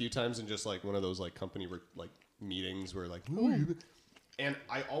asked this a few times in just like one of those like company like meetings where like, and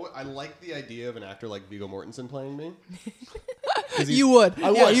I like the idea of an actor like Viggo Mortensen playing me. 'Cause he's- You would.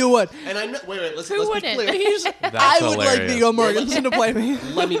 I Yeah, would. you would. And I know, wait, let's Who be wouldn't? clear. I would like hilarious. Viggo Mortensen to play me.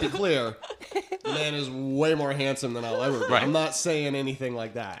 Let me be clear. The man is way more handsome than I'll ever be. Right. I'm not saying anything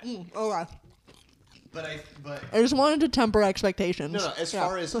like that. Okay. But I just wanted to temper expectations. no. As Yeah.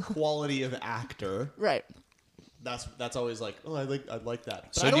 far as quality of actor, Right. that's always like, oh, I like that.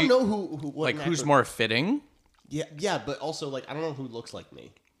 But So I do don't you- know who what Like, an who's actor- more fitting? Yeah, but also like I don't know who looks like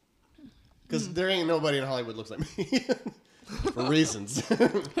me. Because there ain't nobody in Hollywood looks like me. For reasons.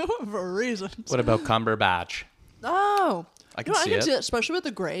 For reasons. What about Cumberbatch? Oh. I can see it. especially with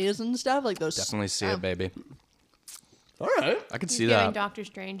the grays and stuff like those. Definitely see it, baby. All right. I can He's see giving that. Doctor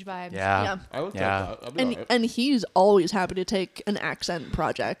Strange vibes. Yeah. Yeah. I would take Yeah. that. I'll be And alright. and he's always happy to take an accent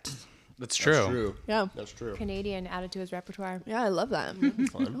project. That's true. That's true. Yeah. That's true. Canadian added to his repertoire. Yeah, I love that.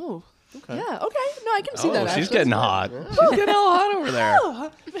 Fun. Oh. Okay. Yeah, okay. No, I can see Oh, that. she's actually. getting hot. She's getting all hot over there. Oh,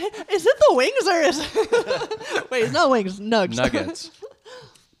 is it the wings or is Wait, it's not wings, nugs. Nuggets.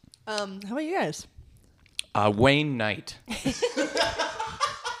 How about you guys? Wayne Knight.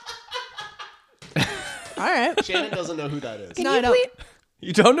 All right. Shannon doesn't know who that is. No, I don't.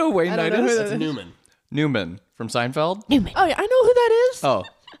 You don't know Wayne I don't Knight know who is? that That's is. Newman. Newman from Seinfeld? Oh yeah, I know who that is. Oh,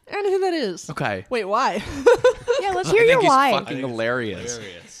 I know who that is. okay. Wait, why? Yeah, let's I hear think your he's why. fucking hilarious.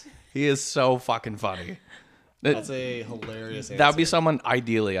 Hilarious. He is so fucking funny. That's a hilarious answer. That would be someone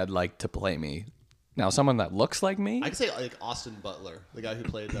ideally I'd like to play me. Now, someone that looks like me? I could say like Austin Butler, the guy who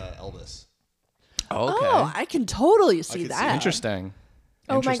played Elvis. Okay. Oh, I can totally see could see that. Interesting.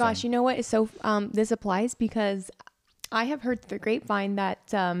 Oh my Interesting. gosh, you know what is so this applies because I have heard the grapevine that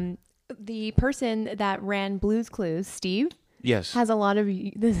the person that ran Blue's Clues, Steve, Yes. has a lot of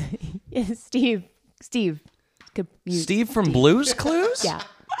this Steve could use Steve from Blue's Clues? Yeah.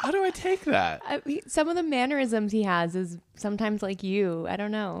 How do I take that? Some of the mannerisms he has is sometimes like you. I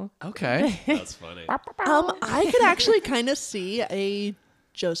don't know. Okay. That's funny. I could actually kind of see a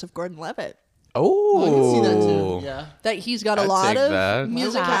Joseph Gordon-Levitt. Oh. I can see that too. Yeah. That he's got a I'd lot take of that.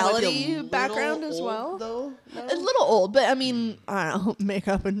 musicality background as well. Though, no? A little old, but I mean, I don't know,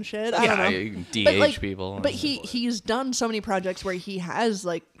 makeup and shit. I don't know. You can DH But, like, people. But he's done so many projects where he has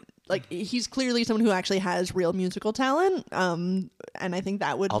like he's clearly someone who actually has real musical talent. And I think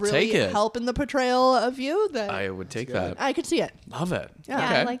that would I'll really take it. help in the portrayal of you. That I would take that. I could see it. Love it. Yeah. Yeah,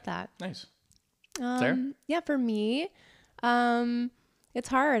 Okay. I like that. Nice. Sarah? Yeah, for me, it's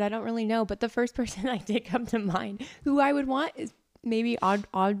hard. I don't really know, but the first person I did come to mind who I would want is maybe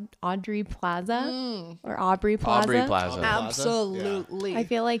Audrey Plaza or Aubrey Plaza. Aubrey Plaza. Plaza? Absolutely. I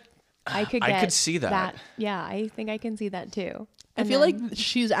feel like I could I get could see that. Yeah, I think I can see that too. I feel like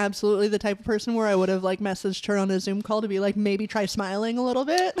she's absolutely the type of person where I would have like messaged her on a Zoom call to be like, maybe try smiling a little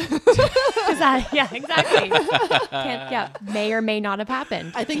bit. yeah, exactly. May or may not have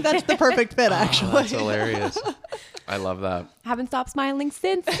happened. I think that's the perfect fit, actually. That's hilarious. I love that. Haven't stopped smiling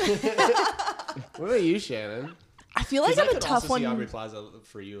since. What about you, Shannon? I feel like 'Cause I I'm a could tough also see one. Aubrey Plaza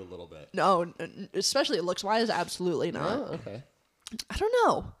for you a little bit. No, especially looks wise, absolutely not. Oh, okay. I don't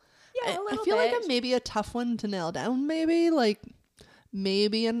know. Yeah, a I little feel like bit. I'm maybe a tough one to nail down. Maybe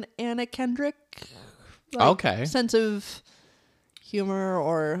an Anna Kendrick. Okay. Sense of humor,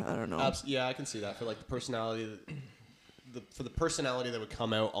 or I don't know. Yeah, I can see that for like the personality. For the personality that would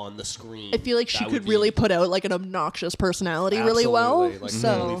come out on the screen. I feel like she that would could be really put out like an obnoxious personality really well. absolutely, like,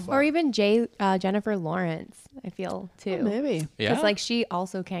 So really fun. Or even Jennifer Lawrence, I feel too. maybe. Yeah. Because like she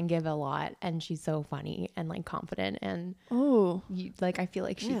also can give a lot, and she's so funny and like confident, and Oh. I feel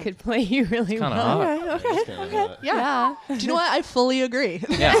like she could play you really Kinda well. hot. Okay. Yeah. Do you know what? I fully agree.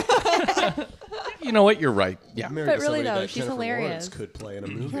 Yeah. You know what? You're right. Yeah. Married But to really, somebody though, that she's Jennifer Lawrence hilarious. could play in a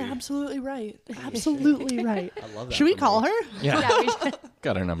movie. You're absolutely right. Absolutely right. I love that. Should we for call me. her? Yeah. Yeah, we should.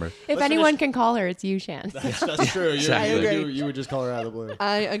 Got her number. If Let's anyone finish- can call her, it's you, Shan. That's true. Exactly. I agree. You would just call her out of the blue.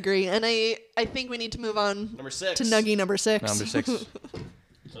 I agree. And I think we need to move on Number 6. to Nuggy number 6. Number 6.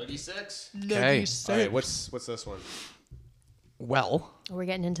 Nuggy 6. Nuggy Okay. 6. All right. What's this one? Well, We're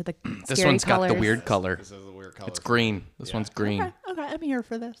getting into the this scary one's colors. got the weird color. This is a weird color. It's green. This Yeah. one's green. Okay, I'm here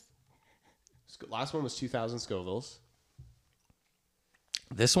for this. Last one was 2,000 Scovilles.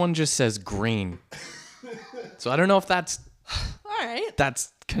 This one just says green. So I don't know if that's All right.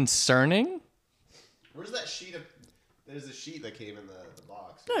 concerning. Where's that sheet of? There's a sheet that came in the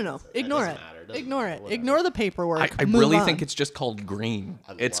box. No. That Ignore doesn't it. matter, doesn't Ignore matter, it. whatever. Ignore the paperwork. I Move really on. think it's just called green.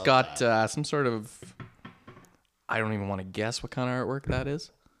 I It's love got that. some sort of. I don't even want to guess what kind of artwork that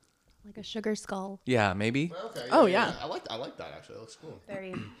is. Like a sugar skull. Yeah, maybe. Okay. Oh, yeah. I like that actually. That looks cool.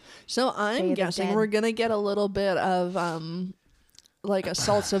 Very. So I'm Day of the guessing Dead. we're gonna get a little bit of like a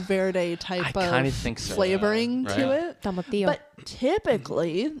salsa verde type I of kinda think so, flavoring yeah. to Right. it. Tomatillo. But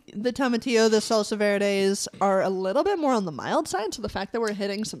typically, the tomatillo, the salsa verdes are a little bit more on the mild side. So the fact that we're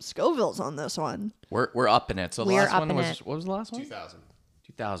hitting some Scovilles on this one, We're up in it. So the We're last up one in was it. what was the last one? 2,000.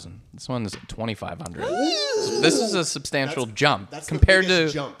 2,000. This one is 2,500. So this is a substantial jump That's compared the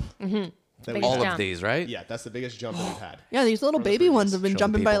biggest to jump. That Biggest we've all had. of jump. these, right? Yeah, that's the biggest jump that we've had. yeah, these little From the baby ones previous have been show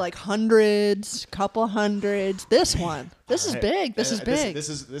jumping by people. like hundreds, couple hundreds. This one, this is Hey, big. This is big. This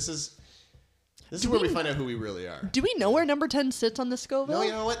is where we find out who we really are. Do we know where number 10 sits on the Scoville? No,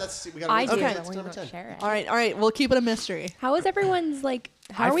 you know what? We got. I do, Okay. but we don't share it. All right. We'll keep it a mystery. How is everyone's like?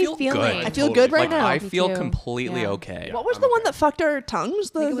 How I are we feel feeling? good. I feel good right Like now. I Me feel too. completely Yeah. okay. What was I'm the one okay. that fucked our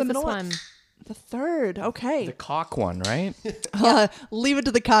tongues? I think it The was middle this one. one. The third. Okay. The cock one, right? Leave it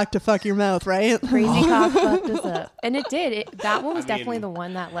to the cock to fuck your mouth, right? Crazy cock fucked us up, and it did. That one was I definitely mean, the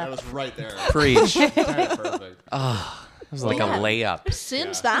one that That left. was right there. Preach. It Kind of perfect. was like Yeah. a layup.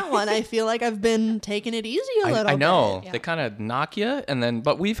 Since that one, I feel like I've been taking it easy a little I know. bit. They kind of knock you, and then,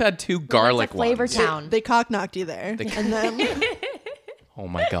 but we've had two It's garlic a flavor ones. town. They cock knocked you there, and then Oh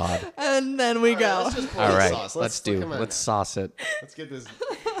my god! we go. Let's just pull All the right, sauce. come on. Let's sauce it. Let's get this.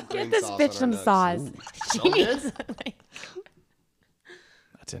 Get green this sauce bitch on some our nuts. sauce. She Smell needs good? something.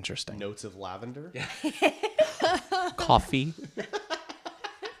 That's interesting. Notes of lavender. Coffee.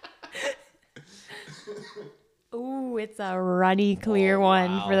 Ooh, it's a runny clear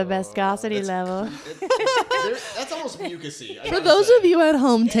one for the viscosity level. That's almost mucusy. I For gotta those say. of you at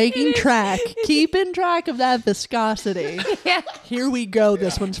home taking track, keeping track of that viscosity. Yeah. Here we go.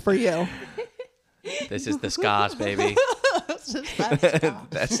 This one's for you. This is the scotch, baby. That's that.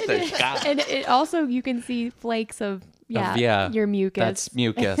 That's the scotch. And it also, you can see flakes of, your mucus. That's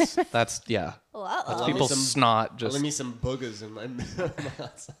mucus. That's Love me people's some- snot. Let Just me some boogers in my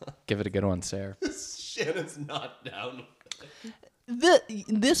mouth. give it a good one, Sarah. Shannon's not down.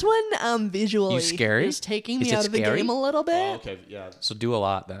 This one visually You scary? is taking Is me it out of the scary? game a little bit. Oh, okay, yeah. So do a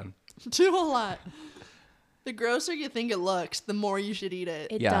lot then. Do a lot. The grosser you think it looks, the more you should eat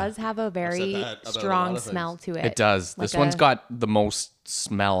it. It Yeah. does have a very that about a lot strong of things. smell to it. It does. Like This one's a- got the most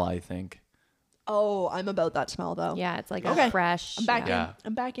smell, I think. Oh, I'm about that smell though. Yeah, it's like Okay. a fresh. I'm back Yeah. in.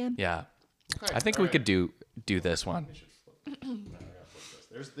 I'm back in. Yeah. I think we could do this one.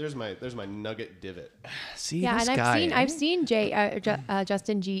 There's my nugget divot. See Yeah, this and guy. I've seen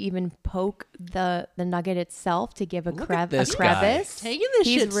Justin G even poke the nugget itself to give a, this guy. crevice. Taking this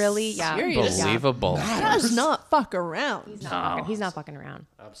He's shit really serious. Believable. Does not fuck around. He's not fucking around.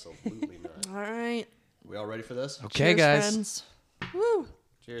 Absolutely not. All right. We all ready for this? Okay, Cheers, guys. friends. Woo.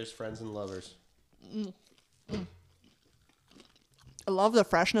 Cheers, friends and lovers. I love the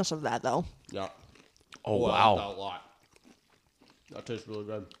freshness of that though. Yeah. Oh, I wow. like that a lot. That tastes really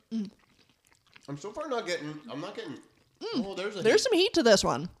good. I'm so far not getting. I'm not getting. Oh, there's There's some heat to this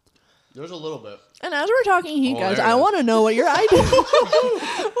one. There's a little bit. And as we're talking heat, Oh, guys, there it I is. want to know what your ideal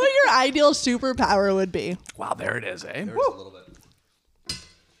what your ideal superpower would be. Wow, there it is, eh? There's a little bit.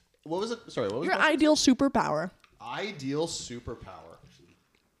 What was it? Sorry, what was Your it? ideal superpower. Ideal superpower.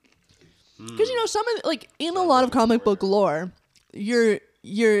 Because some of like in a lot of comic book lore, you're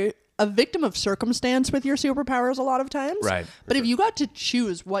a victim of circumstance with your superpowers a lot of times. Right. But if you got to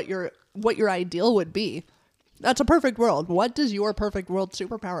choose what your ideal would be, that's a perfect world. What does your perfect world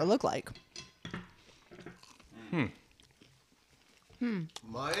superpower look like? Mine,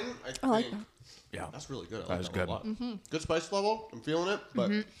 I think. like that. Yeah. That's really good. I That like is that one good. a lot. Good spice level. I'm feeling it,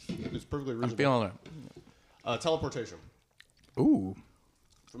 but it's perfectly reasonable. I'm feeling it. Teleportation. Ooh.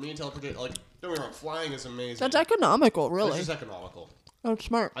 For me, teleportation. Like, don't get me wrong, flying is amazing. That's economical, It's really. just economical. That's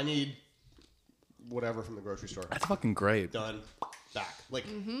smart. I need whatever from the grocery store. That's fucking great. Done. Back. Like,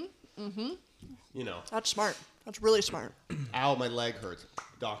 you know, That's smart. That's really smart. ow, my leg hurts.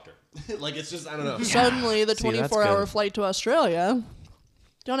 Doctor. Like, it's just, I don't know. Suddenly, the See, that's 24-hour good. flight to Australia,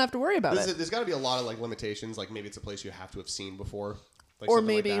 don't have to worry about it. There's got to be a lot of, like, limitations. Like, maybe it's a place you have to have seen before. Like, Or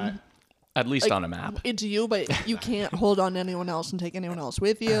something like maybe that. At least like, on a map. it's you, but you can't hold on to anyone else and take anyone else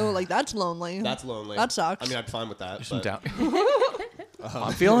with you. Like, that's lonely. That's lonely. That sucks. I mean, I'm fine with that. Some But, down.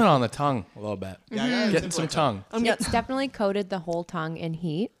 I'm feeling it on the tongue a little bit. yeah, yeah, Getting some tongue. I'm getting. It's definitely coated the whole tongue in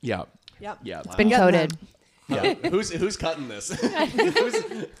heat. Yeah. Yep. Yeah. It's been Getting coated. Yeah. Who's cutting this?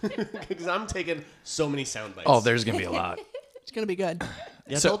 Because I'm taking so many sound bites. Oh, there's gonna be a lot. It's gonna be good.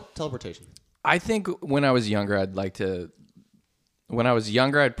 yeah, so- teleportation. I think when I was younger, I'd like to. When I was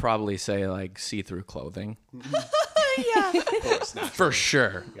younger, I'd probably say like see-through clothing Yeah. Of course, naturally. for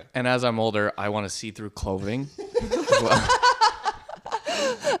sure. Yeah. And as I'm older, I want to see through clothing.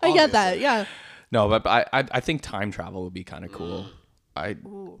 I get that. Yeah. No, but I think time travel would be kind of cool. I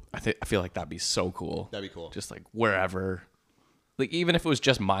feel like that'd be so cool. That'd be cool. Just like wherever, like even if it was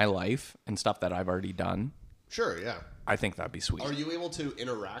just my life and stuff that I've already done, Sure, yeah. I think that'd be sweet. Are you able to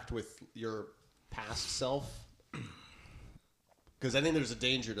interact with your past self? Because I think there's a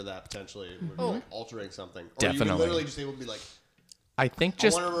danger to that potentially, where you're, like, altering something. Or are you Definitely. literally just able to be like, I think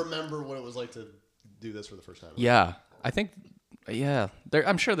just I want to remember what it was like to do this for the first time. yeah. I think yeah.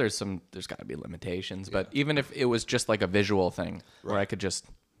 I'm sure there's got to be limitations, but even if it was just like a visual thing where I could just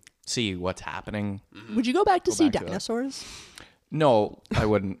see what's happening. Would you go back to see back to it. dinosaurs? No, I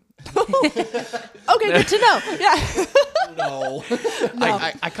wouldn't. Okay, good to know. Yeah. No.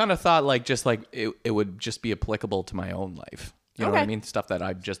 I kind of thought like just like it would just be applicable to my own life. You know what I Okay. mean? Stuff that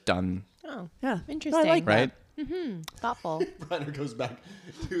I've just done, Oh, Yeah. interesting. I like that. right? Thoughtful. Reiner goes back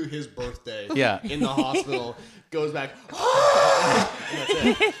to his birthday Yeah. in the hospital, goes back,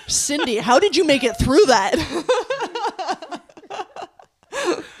 Cindy, how did you make it through that?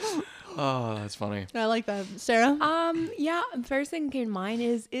 Oh, that's funny. I like that. Sarah? Yeah, first thing came to mind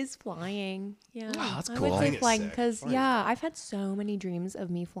is flying. Yeah, that's I cool. would Flying say is flying sick. because Flying's cool. I've had so many dreams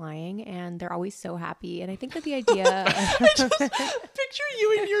of me flying, and they're always so happy. And I think that the idea, Picture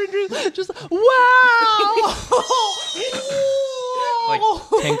you in your dreams. Just, wow. Like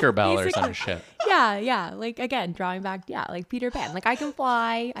Tinkerbell or some shit. yeah, like again, drawing back, like Peter Pan. Like I can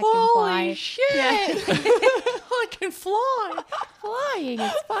fly, I can Holy fly. shit. I can fly. Flying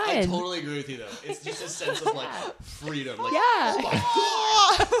is fun. I totally agree with you though. It's just a sense of like freedom. Like, Yeah.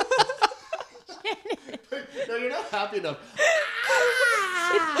 no, you're not happy enough.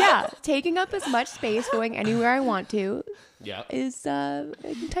 Yeah, taking up as much space, going anywhere I want to, Yeah. is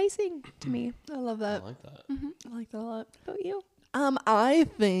enticing to me. I love that. I like that. I like that a lot. How about you? I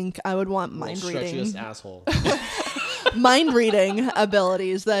think I would want mind Stretchiest reading. asshole. Mind reading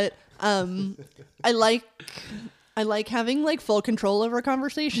abilities that I like having like full control over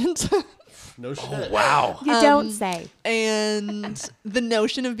conversations. No shit. Wow. You don't say. And the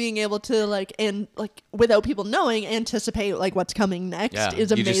notion of being able to like without people knowing anticipate like what's coming next Yeah.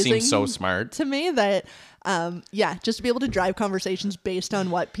 is You amazing. just seem so smart. to me that just to be able to drive conversations based on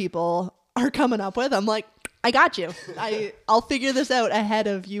what people are coming up with. I'm like, I got you. I'll figure this out ahead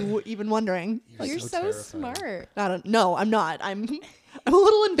of you even wondering. You're so so terrifying. smart. I don't. No, I'm not. I'm a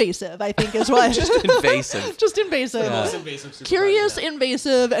little invasive, I think is what. Just invasive. Just invasive. Most invasive superpower, Curious, yeah.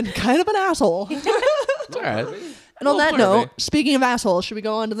 invasive, and kind of an asshole. It's all right. And on that Well, note, Barbie. speaking of assholes, should we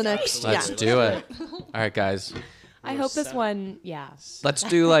go on to the next? Let's Yeah. do it. All right, guys. I hope this seven. one,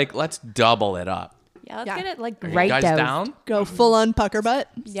 Let's double it up. let's Yeah. get it like Are you right guys down. down? Go full on pucker butt.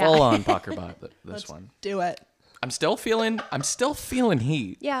 Yeah. Full on pucker butt. This one. Do it. I'm still feeling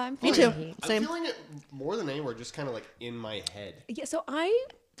heat. Yeah, I'm Me feeling too. heat. I'm Same. feeling it more than anywhere, just kind of like in my head. Yeah, so I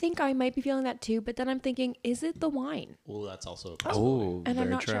think I might be feeling that too, but then I'm thinking, is it the wine? Oh, that's also. Oh, And I'm very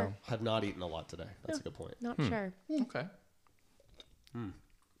not true. sure. Have not eaten a lot today. That's a good point. Not sure. Okay.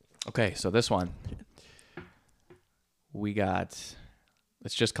 Okay, so this one we got.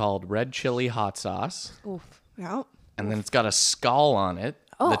 It's just called red chili hot sauce, Oof. Yeah. and then it's got a skull on it.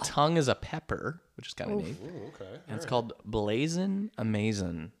 Oh. The tongue is a pepper, which is kind of neat. Ooh, okay. And it's called Blazin'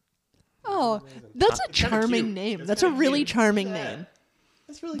 Amazin'. Oh, that's a charming cute. name. It's That's a kinda really cute. charming Yeah. name.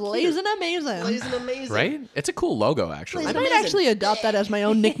 That's really Blazing cute. amazing. Blazing amazing. Right? It's a cool logo, actually. I Blazing might actually adopt that as my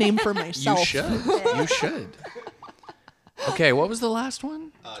own nickname for myself. You should. You should. Okay, what was the last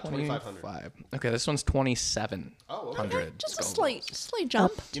one? 2,500. 25. Okay, this one's 2,700. Oh, okay. Just a slight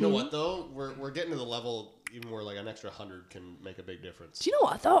jump. You know what though? We're getting to the level even where like an extra 100 can make a big difference. Do you know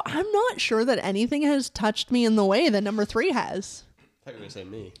what though? I'm not sure that anything has touched me in the way that number 3 has. I thought you were gonna say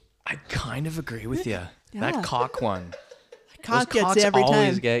me. I kind of agree with you. Yeah. That cock one. Cock Those gets cocks you every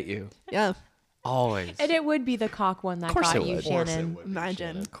always time. get you. Yeah. Always. And it would be the cock one that course got it you, would. Of course it Shannon. would be, Imagine.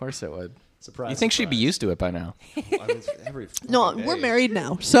 Shannon. Of course it would. Surprise. You think she'd be surprise. used to it by now? I mean, it's every No, fucking we're day. married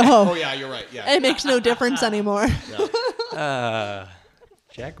now, so Oh yeah, you're right. Yeah. it makes no difference anymore. Yeah.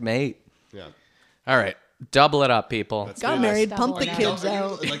 Checkmate. Yeah. All right. Double it up, people. Let's Got do married, this. pump the Double kids Are you-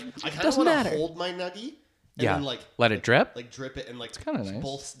 out. Like, I kind of Doesn't want matter. to hold my nuggie. And Yeah. Then, like, Let it drip? Like drip it and like kinda nice.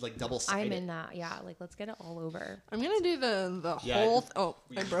 both like double sided. I'm in that. Yeah, like let's get it all over. I'm gonna do the Yeah, whole. just- Oh,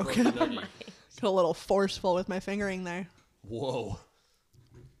 You I just broke the it. nuggie. Got a little forceful with my fingering there. Whoa.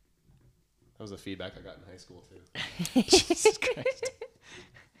 That was the feedback I got in high school too. Jesus Christ.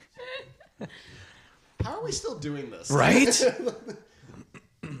 How are we still doing this? Right?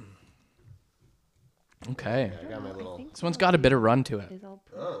 Okay. I got my little. This one's got a bit of run to it. Is all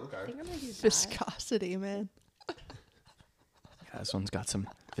Oh, I okay. think I'm gonna do that. Viscosity, man. Yeah, this one's got some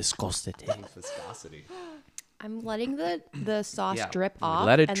viscosity. Viscosity. I'm letting the sauce Yeah. drip You off,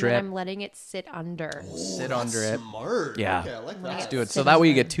 let it and drip. then I'm letting it sit under Sit under it. Smart. Yeah. Okay, I like that. Let's do it. So that way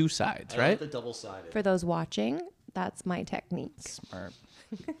you get two sides, I like right? the double sided. for those watching. That's my technique. Smart.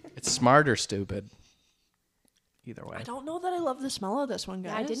 It's smart or stupid. Either way. I don't know that I love the smell of this one,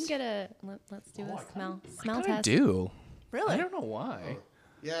 guys. Yeah, I didn't get a. Let's do a smell I test. do. Really. I don't know why.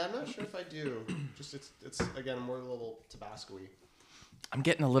 Yeah, I'm not sure if I do. Just it's again more a little Tabasco-y. I'm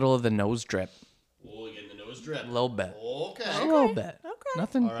getting a little of the nose drip. Oh, you're getting the nose drip. A little bit. Okay. A little bit. Okay.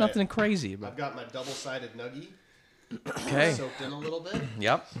 Nothing All right. nothing crazy, but I've got my double-sided nuggie okay. soaked in a little bit.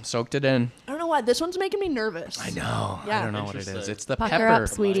 Yep. Soaked it in. I don't know why. This one's making me nervous. I know. I Yeah. don't know what it is. Interesting. It's the Pucker pepper. up,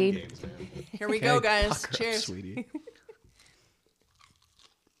 sweetie. Mind games, man. Here we Okay, go, guys. pucker up, Cheers. sweetie.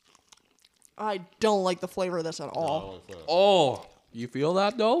 I don't like the flavor of this at all. Oh, you feel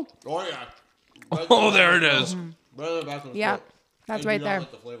that though? Oh yeah. Oh, there it is. Right in the back of the Yeah, throat. that's I right do there. not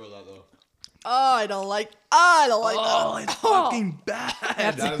like the flavor of that though. Oh, I don't like. I don't like Oh, that. it's fucking bad.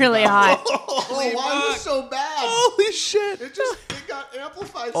 That That's is really bad. hot. Oh, why is it so bad? Holy shit. It got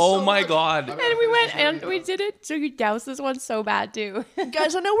amplified. Oh so my much. God. I'm And gonna we finish went this and nugget we up. did it. So you doused this one so bad too.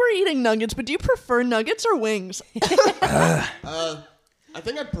 Guys, I know we're eating nuggets, but do you prefer nuggets or wings? I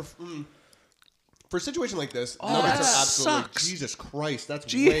think I'd prefer. For a situation like this, nuggets that are absolutely. sucks. Jesus Christ, that's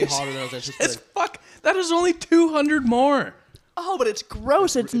Jeez. way hotter than I was It's anticipating. fuck. That is only 200 more. Oh, but it's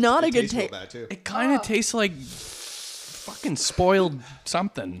gross. It's not a good tastes real taste. bad too. It kind of tastes like fucking spoiled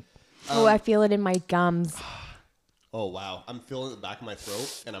something. Oh, I feel it in my gums. Oh wow, I'm feeling the back of my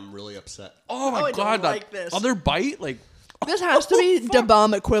throat, and I'm really upset. Oh my I don't God. like that this. other bite, like This has to be Da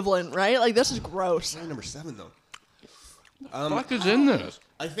Bomb equivalent, right? Like this is gross. Try number 7 though. fuck is in this?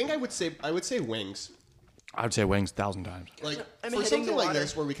 I think I would say wings. I would say wings 1,000 times. Like I'm for hitting something the like water.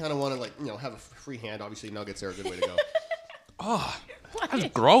 this where we kind of want to like have a free hand. Obviously, nuggets are a good way to go. That's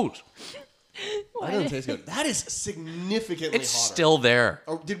gross. That doesn't taste good. That is significantly It's hotter. still there.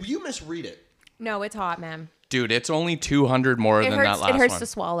 Oh, did you misread it? No, it's hot, man. Dude, it's only 200 more It than hurts. that last It hurts one. to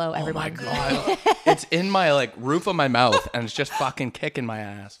swallow. Everyone. God. It's in my like roof of my mouth and it's just fucking kicking my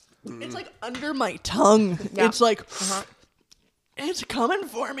ass. It's like under my tongue. Yeah. It's like it's coming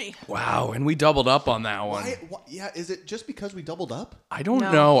for me. Wow, and we doubled up on that one. Yeah, is it just because we doubled up? I don't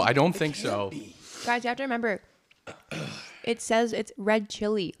No. know. I don't think so. Guys, you have to remember. It says it's red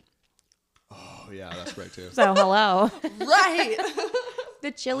chili. Oh yeah, that's right too. So hello. Right.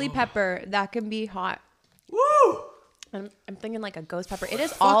 The chili pepper that can be hot. Woo! I'm thinking like a ghost pepper. It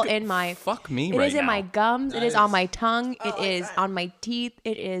is all in my. Fuck me It right is in now. my gums. It That is on is- my tongue. It like is that. on my teeth.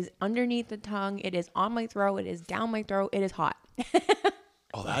 It is underneath the tongue. It is on my throat. It is down my throat. It is hot.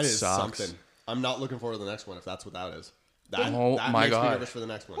 Oh, That is sucks. something. I'm not looking forward to the next one if that's what that is. That my makes me God. nervous for the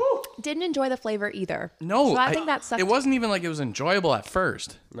next one. Didn't enjoy the flavor either. No, so I think that sucked. It wasn't even like it was enjoyable at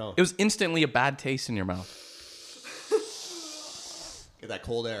first. No. It was instantly a bad taste in your mouth. Get that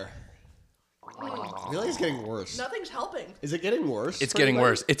cold air. I feel like it's getting worse. Nothing's helping. Is it getting worse? It's for getting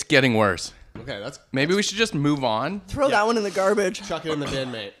anybody? worse. It's getting worse. Okay, that's Maybe we should just move on. Throw that one in the garbage. chuck it in the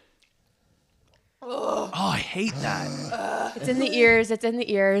bin, mate. Oh, I hate that. It's in the ears. It's in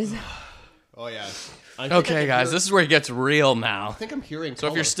the ears. Oh yeah. I think I Okay, can guys, hear- this is where it gets real now. I think I'm hearing. So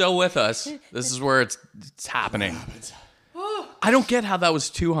if you're still with us, this is where it's happening. I don't get how that was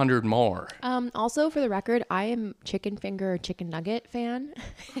 200 more. Also, for the record, I am chicken finger or chicken nugget fan.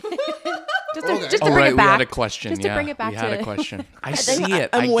 just Okay. to Oh, bring right, it back. we had a question. Just to yeah, bring it back we had to a question. I see it.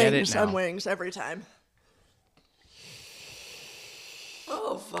 I'm I get wings. it now. I'm wings every time.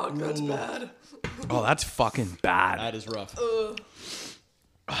 Oh fuck, that's bad. Oh, that's fucking bad. That is rough.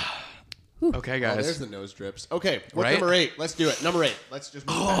 Okay, Oh, guys. there's the nose drips. Okay, what's Right? number 8? Let's do it. Number 8. Let's just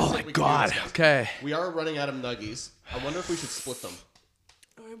move fast. Oh like my we can do god. this, guys. Okay. We are running out of nuggies. I wonder if we should split them.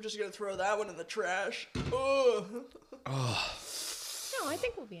 I'm just gonna throw that one in the trash. Ugh. No, I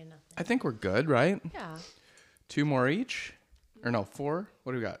think we'll be enough. I think we're good, right? Yeah. 2 more each? Or no, 4?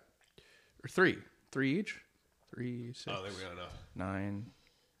 What do we got? Or 3? 3 each? 3, 6, Oh, there we go. Enough. 9.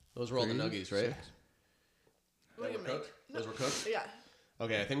 Those were all the nuggies, right? 6. What do you make? Those were cooked? Yeah.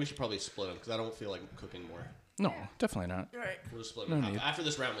 Okay, I think we should probably split them because I don't feel like cooking more. No, definitely not. All right. We'll just split them in half. need. After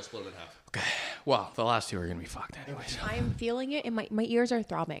this round, we'll split them in half. Okay. Well, the last 2 are going to be fucked anyways. I am feeling it, and my ears are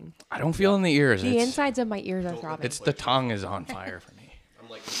throbbing. I don't feel in the ears. The It's, insides of my ears are throbbing. it's the tongue is on fire for me. I'm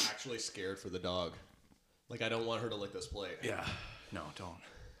like actually scared for the dog. Like I don't want her to lick this plate. Yeah. No, don't.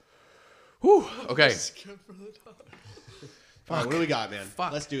 Whew. Okay. All right, what do we got, man?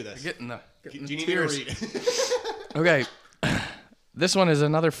 Fuck. Let's do this. Getting Do the you need tears. me to read? Okay. This one is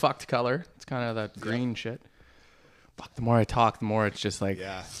another fucked color. It's kind of that green shit. Fuck, the more I talk, the more it's just like,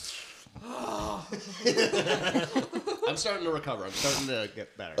 Yeah. I'm starting to recover. I'm starting to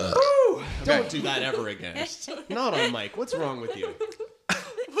get better. Don't do that ever again. Not on mic. What's wrong with you?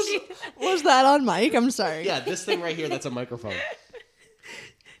 Was that on mic? I'm sorry. Yeah, this thing right here, that's a microphone.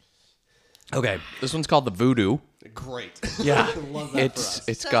 okay, this one's called the Voodoo. Great. Yeah. Love that for us.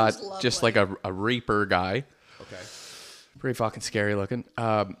 It's Sounds got just like a Reaper guy. Okay. Pretty fucking scary looking.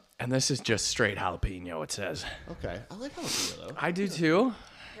 And this is just straight jalapeno, it says. Okay. I like jalapeno, though. I do too.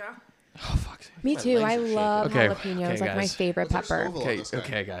 Yeah. Oh, fuck. Me too. legs I are shaking. love Okay, jalapenos, okay, like my guys. favorite What's our pepper. Scoville on Okay, this guy?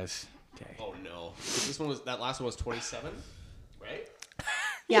 okay, guys. Okay. Oh, no. This one was, that last one was 27, right?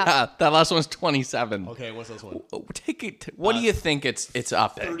 Yeah, that last one's 27. Okay, what's this one? Oh, take it. What do you think it's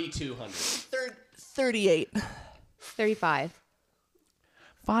up at? 3,200. 38. 35.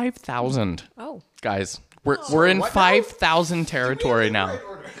 5,000. Oh. Guys, we're in what now? 5,000 territory now.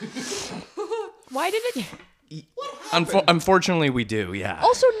 Why did it? Unfortunately, we do. Yeah.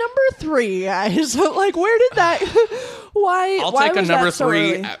 Also, number 3, guys. Like, where did that? Why? I'll why take a was number that so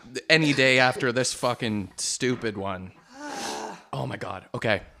 3 early? any day after this fucking stupid one. Oh my god.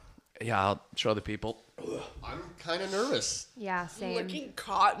 Okay. Yeah, I'll show the people. I'm kind of nervous. Yeah, same. Licking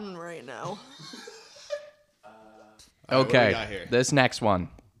cotton right now. What do we Okay. got here? This next one,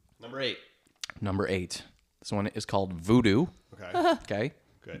 Number 8. number 8. This one is called Voodoo. Okay. Okay.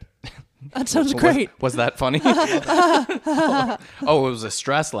 Good. That sounds great. Was that funny? Oh, it was a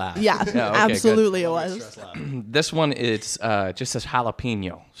stress laugh. Yeah, okay, good. absolutely it Stress was. lab. This one is just says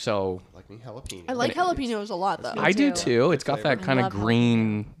jalapeno. So Like me, jalapeno. I like jalapenos a lot, though. I do too. too. It's got that kind of Love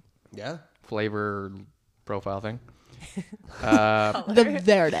green Yeah. flavor profile thing. The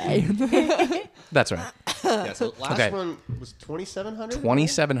Verde. That's right. Yeah, so last Okay. one was 2,700?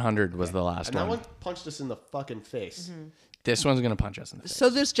 2,700 was the last And that one. one punched us in the fucking face. This one's gonna punch us in the face. So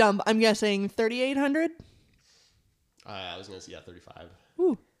this jump, I'm guessing 3,800. I was going to say, yeah, 35.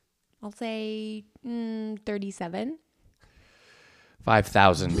 I'll say 37.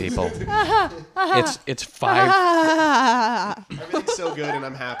 5,000 people. it's 5 Everything's so good and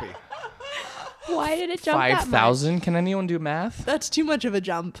I'm happy. Why did it jump that much? 5,000. Can anyone do math? That's too much of a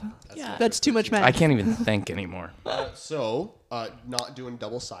jump. Yeah. That's too much math. I can't even think anymore. So, not doing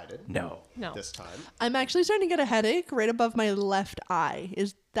double-sided No. No. this time. I'm actually starting to get a headache right above my left eye.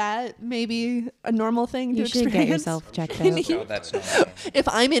 Is that maybe a normal thing to You should experience? get yourself checked out. No, that's not. If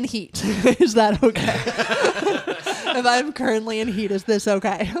I'm in heat, is that okay? If I'm currently in heat, is this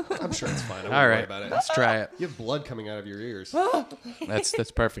okay? I'm sure it's fine. I won't All worry right, about it. let's try it. You have blood coming out of your ears.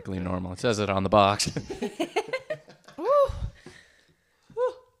 That's perfectly normal. It says it on the box.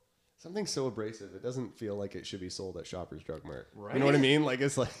 something so abrasive. It doesn't feel like it should be sold at Shoppers Drug Mart. Right. You know what I mean? Like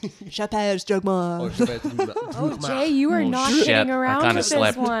it's like. Chappelle's Drug Mart. Oh, Jay, you are not shit. getting I around kinda with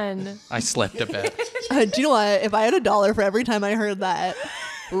slipped. this one. I slipped a bit. Do you know what? If I had $1 for every time I heard that,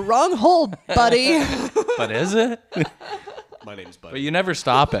 wrong hole, buddy. But is it? My name's Buddy. But you never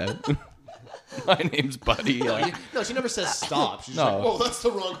stop it. My name's Buddy. Like, No, she never says stop. She's No. like, "Whoa, that's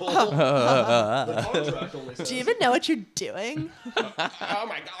the wrong hole." The contract only says. Do you even know what you're doing? Oh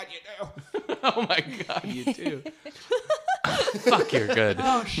my god, you do. oh my god, you do. Fuck, you're good.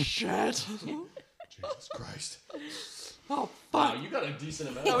 Oh shit! Jesus Christ. Oh Wow, fuck! you got a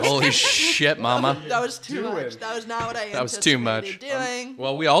decent amount. Holy shit, mama. That was too Doing. much. That was not what I That was too much. anticipated doing.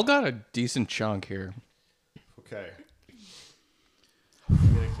 Well, we all got a decent chunk here. Okay. I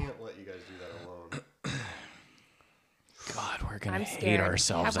mean, I can't let you guys do that alone. God, we're gonna I'm hate scared.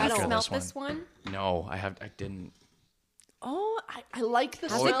 ourselves Have after I smelt this one. this one? No, I didn't. Oh, I like the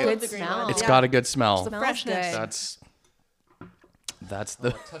Has smell a good of the green smell. one. It's Yeah. got a good smell. The Smells freshness. good. That's I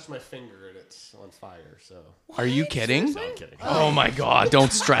the. touched my finger and it's on fire. So. Are you kidding? No, I'm kidding. Oh my god!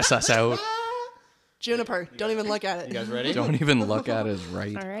 Don't stress us out. Juniper. Don't even look at it. You guys ready? Don't even look at us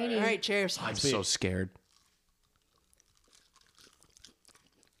right. Alrighty. All right, cheers. I'm so scared.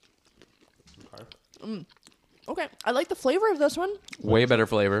 Okay. Okay, I like the flavor of this one. Way better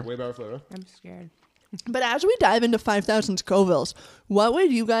flavor. Way better flavor. I'm scared. But as we dive into 5,000 Scovilles, what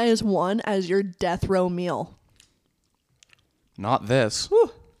would you guys want as your death row meal? Not this.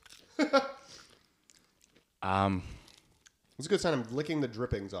 Whew. It's a good sign. I'm licking the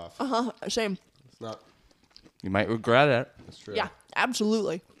drippings off. Same. It's not. You might regret it. It's true. Yeah,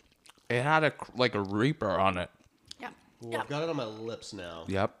 absolutely. It had a reaper on it. Yeah. Ooh, I've got it on my lips now.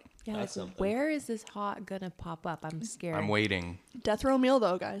 Yep. Yeah, That's like, something. where is this hot gonna pop up? I'm scared. I'm waiting. Death row meal,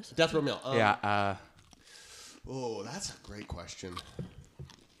 though, guys. Death row meal. Yeah. Oh, that's a great question.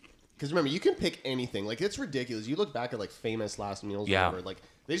 Because remember, you can pick anything. Like, it's ridiculous. You look back at, like, famous last meals or Yeah. whatever. Like,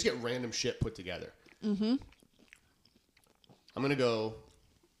 they just get random shit put together. Mm-hmm. I'm going to go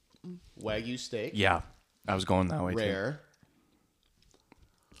Wagyu steak. Yeah. I was going that way too. Rare.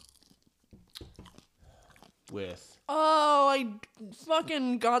 With... Oh, I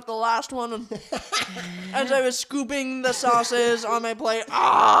fucking got the last one as I was scooping the sauces on my plate.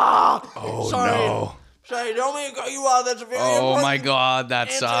 Ah! Oh Sorry. no. Sorry, don't mean to cut you off. That's a very Oh important my god, that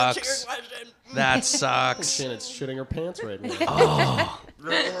answer to your sucks. question. That sucks. Shannon's shitting her pants right now.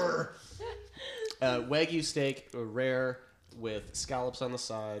 Wagyu steak, rare, with scallops on the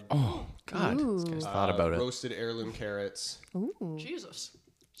side. Oh god. This guy's thought about it. Roasted heirloom carrots. Jesus.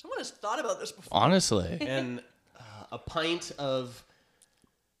 Someone has thought about this before. Honestly. And a pint of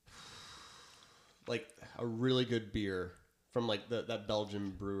like a really good beer from like that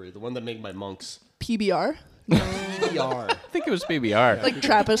Belgian brewery, the one that made my monks. PBR? PBR. I think it was PBR. Like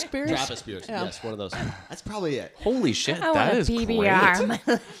Trappist beers? Trappist beers. Yeah. Yes, one of those. That's probably it. Holy shit, I that want a is PBR. great. My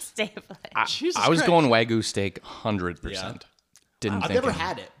list, David. Jesus I was Christ. going Wagyu steak 100%. Yeah. Didn't I've think never it-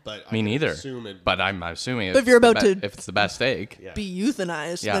 had it, but I Me can neither. assume it, But I'm assuming But if you're the about to- if it's the best steak. yeah. Be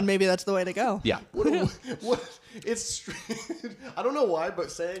euthanized, Yeah. then maybe that's the way to go. Yeah. What? It's I don't know why,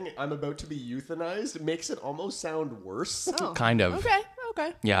 but saying I'm about to be euthanized makes it almost sound worse. Oh, Kind of.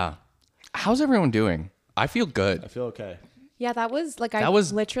 Okay. Yeah. How's everyone doing? I feel I good. feel okay. Yeah, that was like I That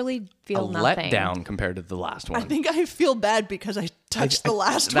was literally feel a nothing. letdown compared to the last one. I think I feel bad because I touched the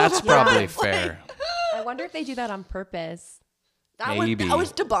last one. That's on my probably plate. fair. I wonder if they do that on purpose. Maybe. That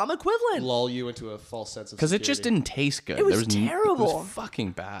was the bomb equivalent. Lull you into a false sense of Because it just security. didn't taste good. It was It terrible. was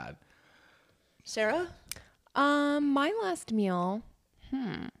fucking bad. Sarah? My last meal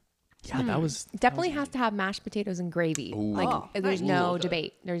Yeah, that was definitely has to have mashed potatoes and gravy. Like Oh, there's nice. no Okay.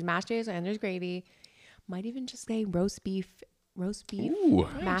 debate. There's mashed potatoes and there's gravy. Might even just say roast beef, Ooh.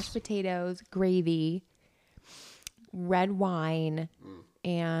 mashed potatoes, gravy, red wine,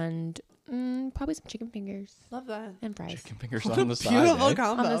 and probably some chicken fingers Love that. and fries Chicken fingers on the side. Beautiful eh?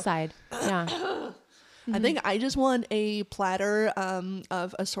 combo. on the side. Yeah. I think I just want a platter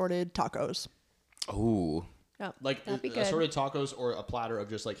of assorted tacos. Ooh. Like That'd be good. assorted tacos or a platter of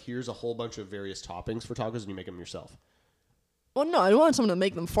just like here's a whole bunch of various toppings for tacos and you make them yourself. Well, no, I want someone to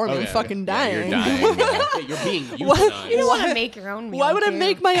make them for me. I'm Okay. fucking Yeah, dying. you're dying. yeah. Hey, you're being What? euthanized. You don't want to make your own meal. Why would I too.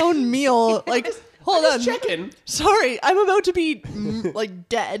 make my own meal? Like, hold on. Chicken. Sorry, I'm about to be like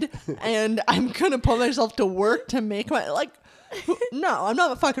dead, and I'm gonna put myself to work to make my like. No, I'm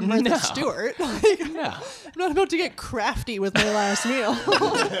not fucking Martha No. Stewart. Like, Yeah. I'm not about to get crafty with my last meal.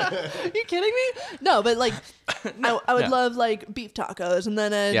 Are you kidding me? No, but like, I would Yeah. love like beef tacos, and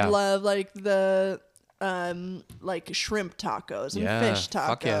then I'd Yeah. love like the like shrimp tacos and Yeah, fish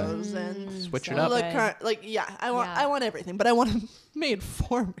fuck yeah. tacos and Switch it so up. the good. like yeah, I want Yeah. I want everything, but I want it made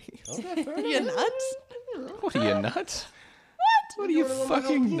for me. Okay, fair You nuts? What are you nuts? What are You you order the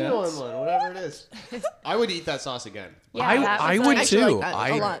fucking jalapeno nuts? one, whatever it is. I would eat that sauce again. Yeah, that I was would like- Actually, too. like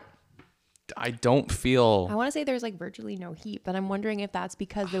that a lot. I don't feel. I want to say there's like virtually no heat, but I'm wondering if that's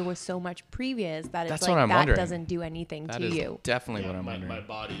because there was so much previous that it's That's like what I'm that wondering. doesn't do anything That to is you. definitely what Yeah, I'm my wondering.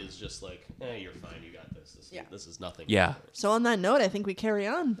 body is just like, you're fine. You got this. This is nothing. Yeah, So on that note, I think we carry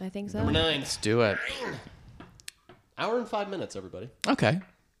on. I think so. Number 9. let's do it. Hour and 5 minutes, everybody. Okay,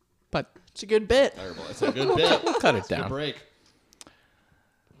 but It's a good bit. Terrible. It's a good bit. we'll cut it Good down. break.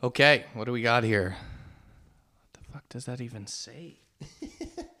 Okay, what do we got here? What the fuck does that even say?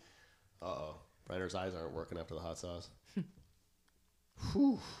 Uh-oh. Breiner's eyes aren't working after the hot sauce.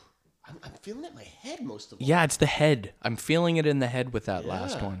 Whew. I'm feeling it in my head most of all. Yeah, it's the head. I'm feeling it in the head with that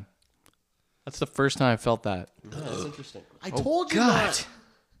last Yeah. one. That's the first time I felt that. Yeah, that's interesting. I told you God, not.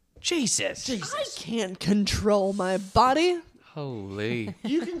 Jesus. I can't control my body. Holy.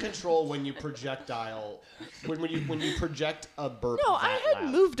 You can control when you projectile when you project a burp. No, that I had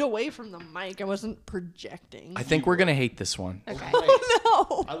loud. moved away from the mic. I wasn't projecting. I think we're gonna hate this one. Okay.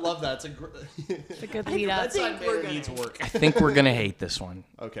 No. I love that. It's a It's a good lead up. bedside we're manner gonna- needs work. I think we're gonna hate this one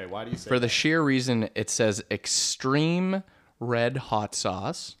Okay, why do you say for the that? sheer reason it says extreme red hot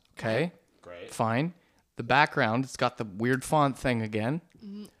sauce. Okay, Great. fine. The background, it's got the weird font thing again.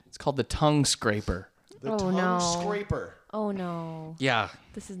 It's called the tongue scraper. The Oh, tongue no. scraper. Oh no, Yeah,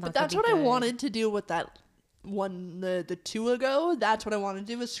 this is not. But that's gonna what be I good. wanted to do with that one, the two ago. That's what I wanted to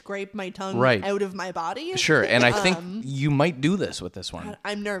do, was scrape my tongue Right. out of my body. sure. And I think you might do this with this one.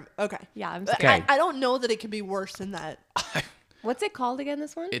 I'm nervous. Okay. Yeah, I'm But scared. Okay. I don't know that it could be worse than that. What's it called again?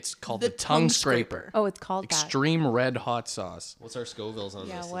 This one? It's called The the tongue tongue scraper. scraper. Oh, it's called Extreme red hot sauce. What's our Scovilles on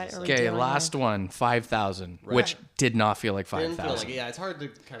Yeah, this? what Is are this we like- Okay, doing last one, 5,000, which did not feel like Didn't feel 5,000. like it. Yeah, it's hard to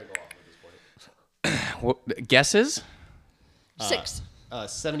kind of go off at this point. What, guesses? 6.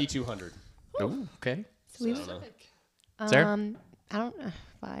 7,200. Oh, okay. Sweet. Sarah? I don't know.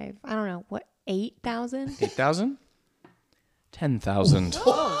 5. I don't know. What? 8,000? 8,000? 10,000.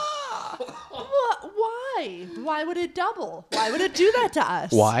 Why? Why would it double? Why would it do that to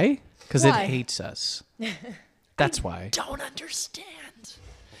us? Why? Because it Why? hates us. That's why. Don't understand.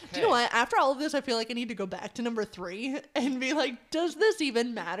 Do you know what? After all of this, I feel like I need to go back to number 3 and be like, does this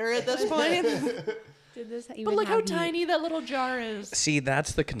even matter at this point? Did this even But look how have heat? tiny that little jar is. See,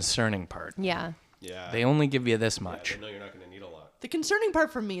 that's the concerning part. Yeah. Yeah. They only give you this They much. know you're not going to need a lot. The concerning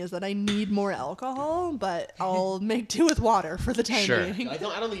part for me is that I need more alcohol, but I'll make do with water for the time Sure. being. I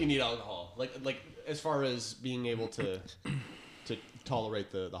don't think you need alcohol. Like as far as being able to tolerate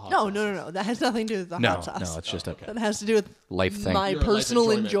the hot No, sauce. no. That has nothing to do with the No, hot sauce. no, it's just a That has to do with life thing. my Your life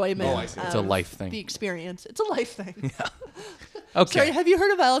personal enjoyment. enjoyment. Oh, I see. It's a of life thing. The experience. It's a life thing. Okay. Sorry, have you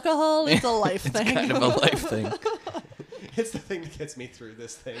heard of alcohol? It's a life It's thing. kind of a life thing. It's the thing that gets me through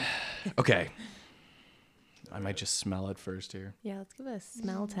this thing. Okay. I might just smell it first here. Yeah, let's give it a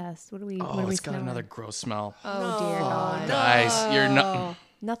smell test. What do we what Oh, are we it's got smelling? another gross smell. Oh dear God. Guys, you're not.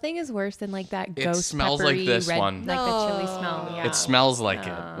 Nothing is worse than like that It ghost smells like peppery this red, one. like the chili smell. Yeah. It smells like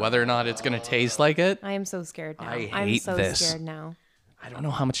it. Whether or not it's going to taste like it, I am so scared now. I I'm hate so this. scared now. I don't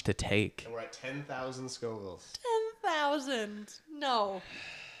know how much to take. And we're at 10,000 Scovilles. 10,000. No.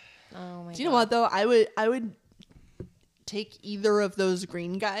 Oh my Do you know what though? I would take either of those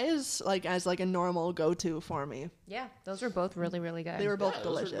green guys like as like a normal go-to for me. Yeah, those were both really, really good. They were both Yeah,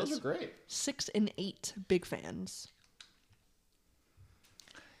 delicious. Those are great. 6 and 8, big fans.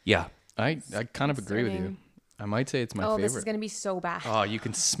 Yeah, I kind of agree with you. Concerning. I might say it's my oh, favorite. this is gonna be so bad. Oh, you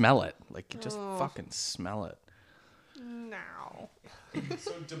can smell it. Like, you just fucking smell it. No.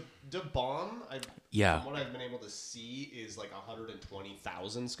 So De Bomb, Yeah. from what I've been able to see, is like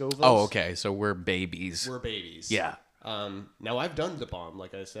 120,000 Scovilles. Oh, okay. So we're babies. We're babies. Yeah. Now I've done De Bomb,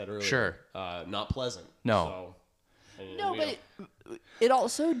 like I said earlier. Sure. Not pleasant. No. So, and No, we but don't- it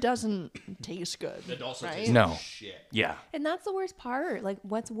also doesn't taste good. it also right? tastes No. like shit. Yeah. And that's the worst part. Like,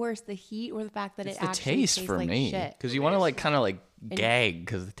 what's worse, the heat or the fact that It's it the actually taste tastes for like me. shit? Because you want to, like, kind of, like, gag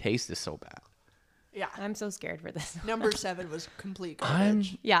because the taste is so bad. Yeah. I'm so scared for this. Number 7 was complete I'm.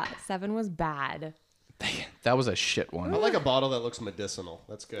 garbage. Yeah, 7 was bad. That was a shit one. I like a bottle that looks medicinal.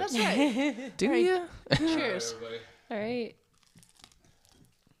 That's good. That's right. Do you? Cheers. Everybody. All right.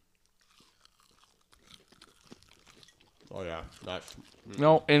 Oh yeah, not.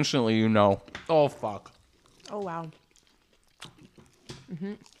 No, instantly you know. Oh, fuck. Oh wow.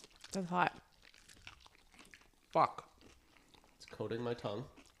 That's hot. Fuck. It's coating my tongue.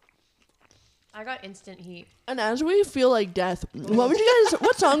 I got instant heat. And as we feel like death,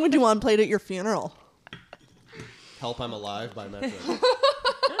 what song would you want played at your funeral? Help I'm Alive by Metro.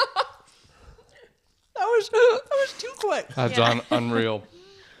 That was too quick. That's Yeah. unreal.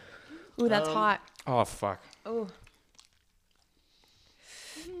 Ooh, that's hot. Oh fuck. Ooh.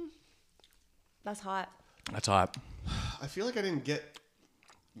 That's hot. That's hot. I feel like I didn't get.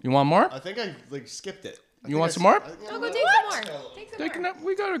 You want more? I think I like skipped it. You want some more? No, go take some more. Take some Take more.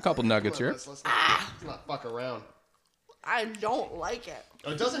 we got a couple nuggets here. Let's not fuck around. I don't like it.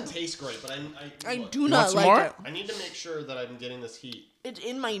 Oh, it doesn't taste great, but I look, do want not some like more? it. I need to make sure that I'm getting this heat. It's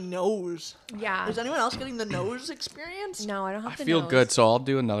in my nose. Yeah. Is anyone else getting the nose experience? No, I don't have I the feel nose. good, so I'll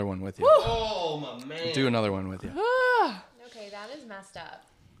do another one with you. Oh my man. Do another one with you. Okay, that is messed up.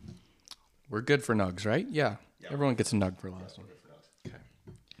 We're good for nugs, right? Yeah. Everyone gets a nug for last one. Okay.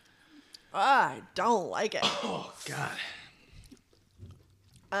 I don't like it. Oh God.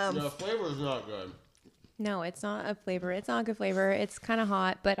 The flavor is not good. No, it's not a flavor. It's not a good flavor. It's kind of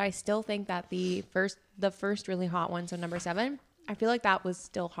hot, but I still think that the first really hot one, so number 7, I feel like that was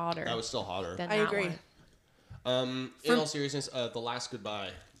still hotter. That was still hotter. than I that agree. In all seriousness, The Last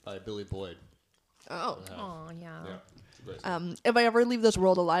Goodbye by Billy Boyd. Oh. Oh yeah. Yeah. It's a great song. If I ever leave this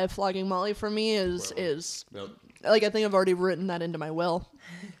world alive, flogging Molly for me is Nope. like I think I've already written that into my will.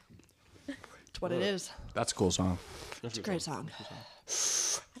 It's what it is. That's a cool song. It's a great song.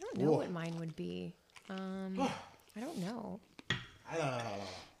 I don't know what mine would be. I don't know.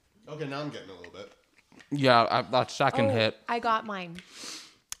 Okay, now I'm getting a little bit. Yeah, that second hit, I got mine.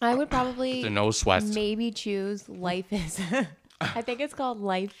 I would probably the nose sweats. maybe choose Life Is. I think it's called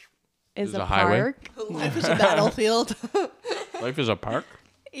Life Is a a highway? Park. Life is a battlefield. Life is a park.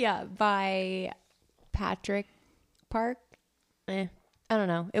 Yeah, by Patrick Park. I don't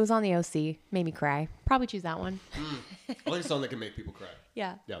know. It was on the OC. Made me cry. Probably choose that one. I like a song that can make people cry.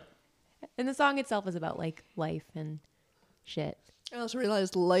 Yeah. Yep. And the song itself is about like life and shit. I also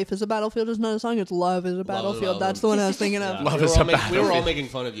realized Life is a Battlefield is not a song, it's Love is a Battlefield. That's the one I was thinking of. Love we is were a all we were all battlefield. making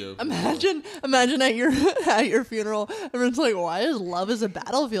fun of you. Imagine at your funeral, everyone's like, why is Love is a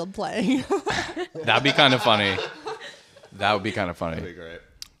Battlefield playing? That'd be kind of funny. That would be kind of funny. That'd be great.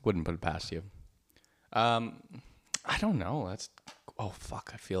 Wouldn't put it past you. I don't know. That's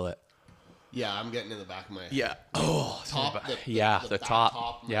fuck. I feel it. Yeah, I'm getting in the back of my Yeah. Oh, top. the back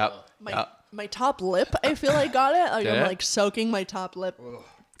top. Yep. My top lip, I feel I got it. Like Did I'm it? like soaking my top lip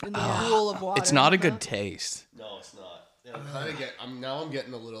in the pool of water. It's not a good taste. No, it's not. Yeah, I'm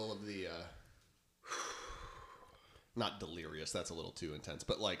getting a little of the not delirious. That's a little too intense.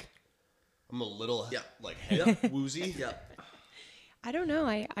 But like, I'm a little like head woozy. I don't know.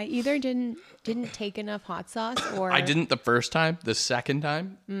 I either didn't take enough hot sauce or I didn't the first time. The second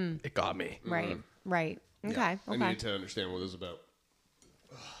time, it got me. Right. Right. Okay. I Okay. needed to understand what it was about.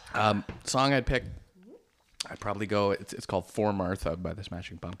 Song I'd pick. I'd probably go. It's called For Martha by the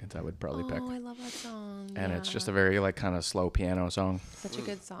Smashing Pumpkins. I would probably pick, Oh, I love that song. and it's Yeah. just a very like kind of slow piano song such a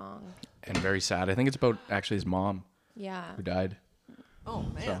good song. and very sad. I think it's about actually his mom Yeah. who died. Oh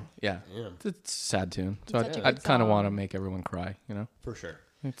man. So yeah, Yeah. it's a sad tune. So Such a I'd good kind of want to song. make everyone cry. You know, For sure.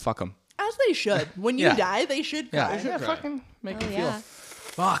 fuck them. As they should. When you Yeah. die, they should cry. Yeah, cry. fucking make Oh them yeah. feel.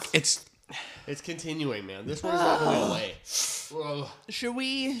 Fuck, it's It's continuing, man. This one's not going away. Whoa. Should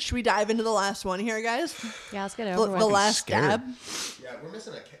we dive into the last one here, guys? Yeah. Let's get it The, over the with. last scared. dab. Yeah, we're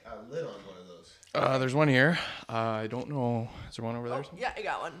missing a lid on one of those. there's one here. I don't know. Is there one over there? Yeah, I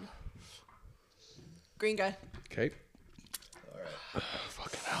got one. Green guy. Okay. All right.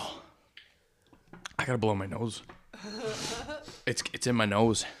 Fucking hell. I gotta blow my nose. It's in my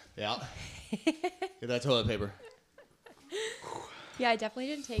nose. Yeah. Get that toilet paper. Yeah, I definitely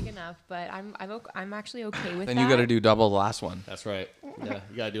didn't take enough, but I'm actually okay with Then that. you gotta do double the last one. That's right. Yeah,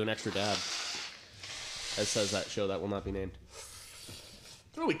 you gotta do an extra dab. As says that show that will not be named.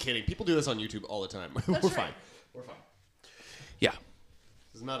 Who are we kidding? People do this on YouTube all the time. We're right. fine. We're fine. Yeah.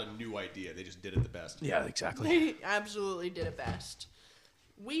 This is not a new idea. They just did it the best. Yeah, exactly. They absolutely did it best.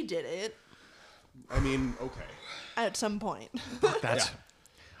 We did it I mean, okay. at some point. That's. Yeah.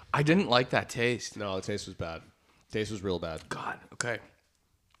 I didn't like that taste. No, the taste was bad. Taste was real bad. God. Okay.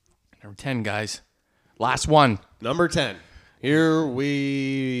 Number 10, guys. Last one. Number 10. Here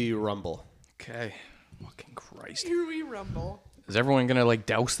we rumble. Okay. Fucking Christ. Here we rumble. Is everyone gonna like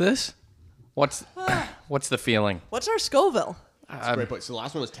douse this? What's the feeling? What's our Scoville? That's a great point. So the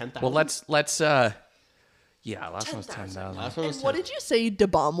last one was 10,000? Well, let's yeah, last one was 10,000. Last one was And what did you say Da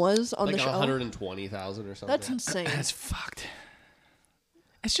Bomb was on like the show? 120,000 or something. That's insane. That's fucked.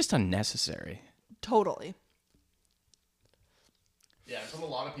 It's just unnecessary. Totally. Yeah, from a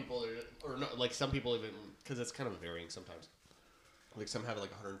lot of people, or not, like some people even, because it's kind of varying sometimes. Like some have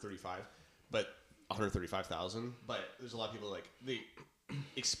like 135, but 135,000. But there's a lot of people like the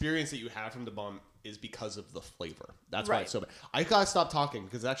experience that you have from the bomb is because of the flavor. That's why Right. it's so bad. I gotta stop talking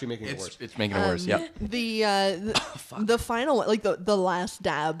because it's actually making it worse. It's making it worse. Yep. The final one, like the last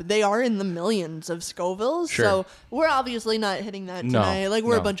dab, they are in the millions of Scovilles. Sure. So we're obviously not hitting that No, tonight. Like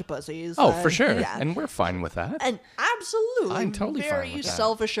we're a no. bunch of pussies. Oh, for sure. Yeah. And we're fine with that. And absolutely, I'm totally fine very with that.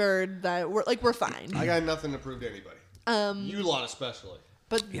 self-assured that we're fine. I got nothing to prove to anybody. You lot especially.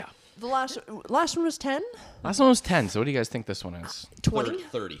 But Yeah. the last one was 10, Last one was 10. So what do you guys think this one is? 20.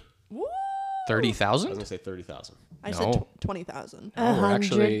 30. Woo! I was 30,000? gonna say 30,000. I No. said 20,000. we're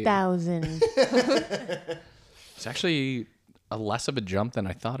actually- 100,000. It's actually a less of a jump than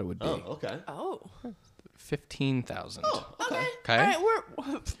I thought it would be. Oh, okay. Oh, 15,000. okay. Okay. All right,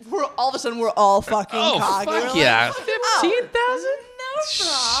 we're all of a sudden we're all fucking Oh, cocky. fuck We're like, yeah. "Oh, 15,000? no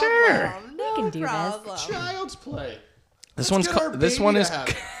problem. Sure. No can do this. problem. Child's play. This Let's one's get our this baby one to is have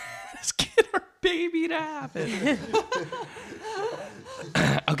it. let's get our baby to have it.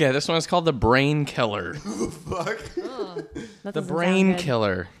 Okay, this one is called the Brain Killer. Fuck. That The doesn't Brain sound good.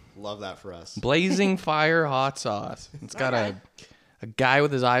 Killer. Love that for us. Blazing Fire Hot Sauce. It's got a guy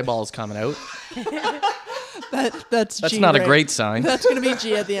with his eyeballs coming out. That's That's G not a right- great sign. That's gonna be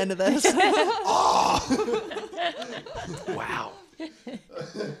G at the end of this. Wow.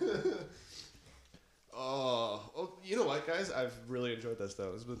 Oh, you know what, guys? I've really enjoyed this,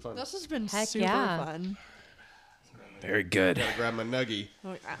 though. It's been fun. This has been Heck super yeah. fun. Very good. Gotta grab my nuggie.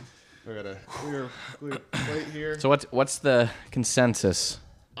 Oh, yeah. I got a clear plate here. So what's the consensus?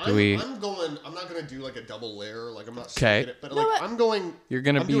 Do we I'm not gonna do like a double layer. Like I'm not. Okay. It, but like I'm going. you're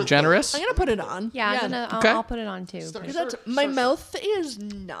gonna I'm be doing generous? I'm gonna put it on. Yeah, I'll, Okay. I'll put it on too. Start- Because Sure, that's my sure. mouth is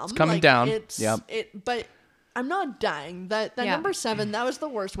numb. It's coming down. Yep. But I'm not dying. That Yeah. number 7, that was the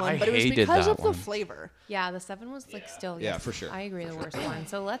worst one. I but it was hated because that of one. the flavor. Yeah, the 7 was like still. Yeah, yes, for sure. I agree, the worst one.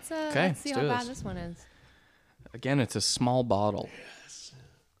 So let's see let's how do bad this. this one is. Again, it's a small bottle.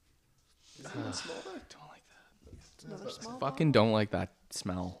 Another small Fucking don't like that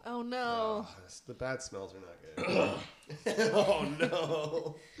smell. Oh no. The bad smells are not good. Oh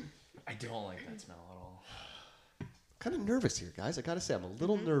no. I don't like that smell at all. Kind of nervous here, guys. I gotta say, I'm a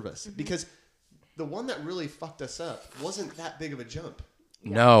little nervous because the one that really fucked us up wasn't that big of a jump.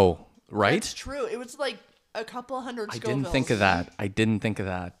 No, right? It's true. It was like a couple hundred I Scovilles. didn't think of that.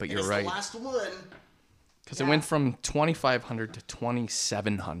 But And you're it's right. the last one. Because it went from 2,500 to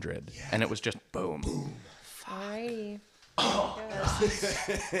 2,700, and it was just boom. Alrighty.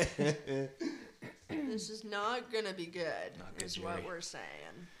 This is not gonna be good. Is what we're saying.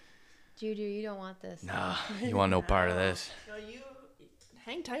 Juju, you don't want this. Nah, you want no part of this. No, you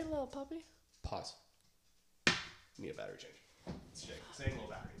hang tight, little puppy. Pause. Need a battery change. It's saying low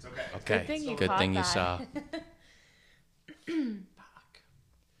battery. It's okay. Okay, thing you good caught thing you that. saw.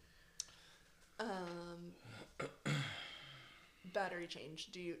 Battery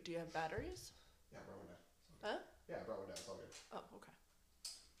change. Do you have batteries? Yeah, I brought one down. Huh? Yeah, I brought one down. It's all good.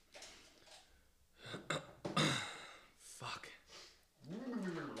 Oh, okay. Fuck.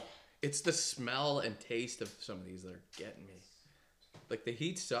 It's the smell and taste of some of these that are getting me. Like the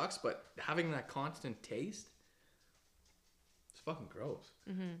heat sucks, but having that constant taste, it's fucking gross.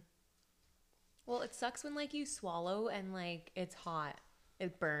 Well, it sucks when like you swallow and like it's hot.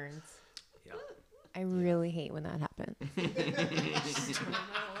 It burns. Yeah. I really hate when that happens.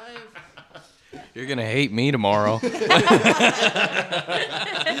 You're gonna hate me tomorrow.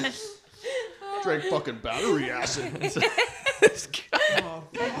 Drank fucking battery acid. This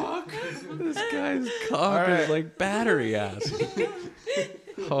guy's cock is like battery acid.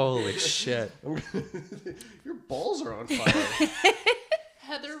 Holy shit. Your balls are on fire.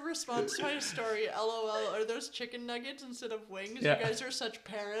 Heather responds to my story, LOL, are those chicken nuggets instead of wings? Yeah. You guys are such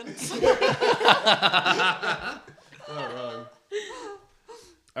parents.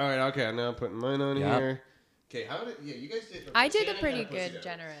 All right, okay. I'm now putting mine on Yep. here. Okay, how did you guys did? I did a Shannon pretty kinda pussied good out.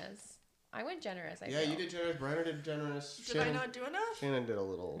 generous. I went generous. I Yeah, feel. you did generous. Brenner did generous. Did I not do enough? Shannon did a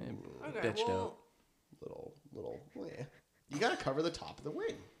little, Okay, bitched well, little. Yeah. You gotta cover the top of the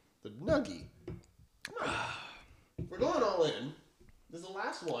wing, the nuggie. Come on. We're going all in. This is the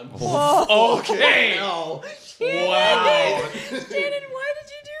last one. Okay. No. Wow. Shannon, why did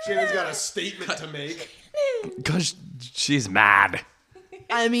you do Shannon's got a statement to make. Because she's mad.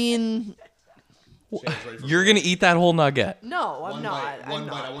 I mean, Shannon's ready for You're gonna eat that whole nugget. no, I'm one not. bite. I'm One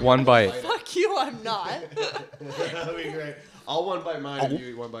not. bite. I want One you to bite. it. Fuck you, I'm not. That'll be great. I'll one bite mine if you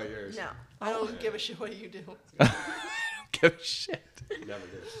eat one bite yours. No, I don't give a shit what you do. Give a shit. Never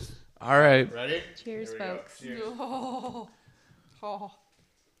do. All right. Ready? Cheers, Here we go. folks. Cheers. Oh. Oh.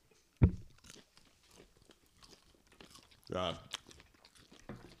 God.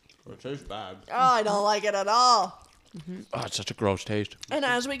 It tastes bad. Oh, I don't like it at all. Oh, it's such a gross taste. And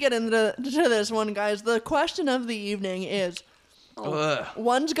as we get into to this one, guys, the question of the evening is, Ugh.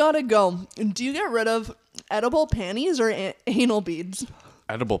 one's gotta go. Do you get rid of edible panties or anal beads?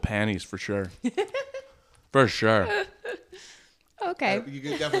 Edible panties for sure. For sure. Okay. You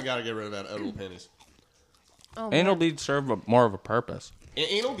definitely got to get rid of that edible panties. Oh, Anal man. beads serve more of a purpose.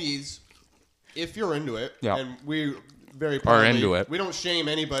 Anal beads, if you're into it, Yeah. and we very proudly, into it. we don't shame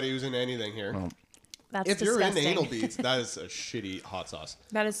anybody who's into anything here. That's If you're disgusting. into anal beads, that is a shitty hot sauce.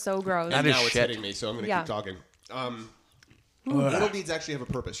 That is so gross. That And is now it's shit. hitting me, so I'm going to Yeah. keep talking. Anal beads actually have a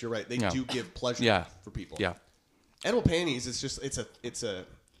purpose. You're right; they do give pleasure Yeah. for people. Yeah. Edible panties is just it's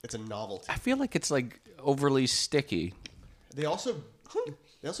a novelty. I feel like it's like overly sticky. They also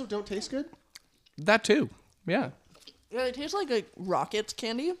don't taste good, That too. Yeah. Yeah, they taste like Rockets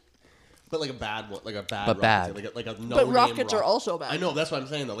candy. but like a bad one, like a bad. But Rockets, bad. like a no. But Rockets are also bad. I know that's what I'm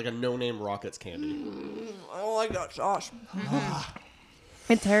saying though, like a no-name Rockets candy. I don't like that sauce.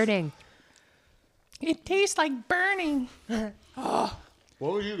 It's hurting. It tastes like burning. What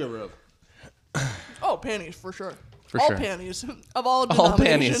would you get rid of? Oh, panties for sure. For all sure. panties of all All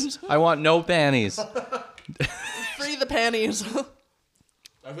denominations. panties. I want no panties. Free the panties.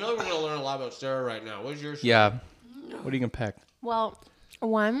 I feel like we're gonna learn a lot about Sarah right now. What's your Yeah. What are you gonna pick? Well,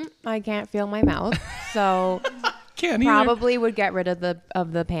 one, I can't feel my mouth, so Can't probably would get rid of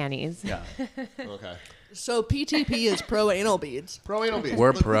the panties. Yeah. Okay. So PTP is pro anal beads. Pro anal beads.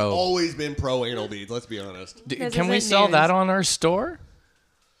 We're Look, pro. We've always been pro anal beads. Let's be honest. This Can we isn't sell news. that on our store?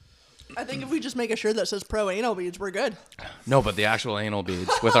 I think if we just make a shirt that says pro anal beads, we're good. No, but the actual anal beads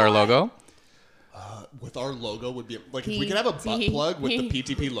with our logo. With our logo would be like if we could have a butt plug with the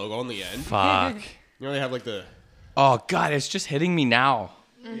PTP logo on the end. Fuck. You know they have like the Oh god, it's just hitting me now.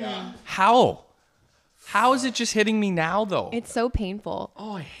 yeah. How? How is it just hitting me now though? It's so painful.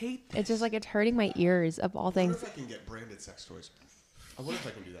 Oh, I hate. It's just like it's hurting my ears of all I wonder things. if I can get branded sex toys. I wonder if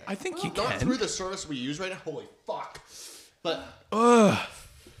I can do that. I think you Not can. through the service we use right now. Holy fuck! But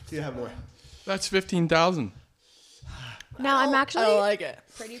do you have more? That's 15,000. Now I'm actually I don't like it.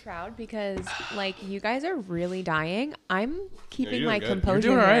 pretty proud because like you guys are really dying. I'm keeping doing my good. composure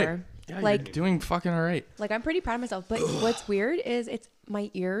You're doing all right. here. Yeah, like you're doing fucking all right. like I'm pretty proud of myself. But what's weird is it's my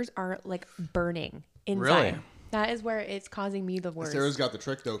ears are like burning inside. Really? That is where it's causing me the worst. Sarah's got the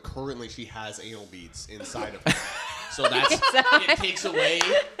trick though. Currently, she has anal beads inside of her, so that's it takes away.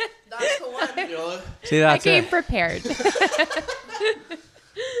 That's the one. You know, See, I that's came it. prepared.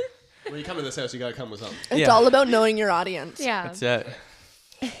 when you come to this house, you gotta come with something. It's Yeah. all about knowing your audience. Yeah. That's it.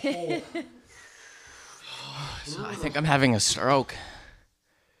 I think I'm having a stroke.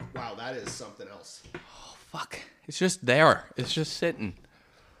 Wow, that is something else. Fuck. It's just there. It's just sitting.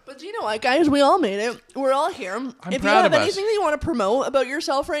 But you know what, guys? We all made it. We're all here. If you proud have of us. anything that you want to promote about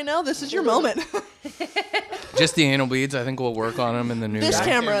yourself right now, this is your moment. Just the anal beads. I think we'll work on them in the new this year.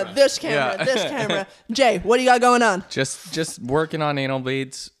 camera, this camera, Yeah. this camera. Jay, what do you got going on? Just working on anal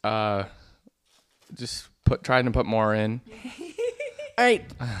beads. Just trying to put more in. All right.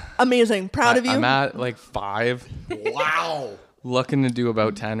 Amazing. Proud of you. I'm at like 5. Wow. Looking to do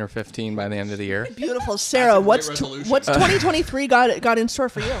about 10 or 15 by the end of the year. Beautiful. Sarah, great what's resolution. what's 2023 got in store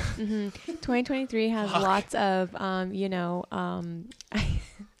for you? 2023 has lots of fun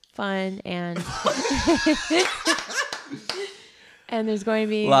and and there's going to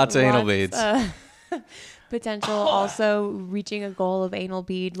be Lots of anal beads. Potential also reaching a goal of anal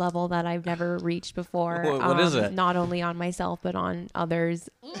bead level that I've never reached before. What is it? Not only on myself but on others.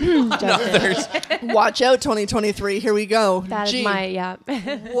 Watch out, 2023. Here we go. That is Gee, my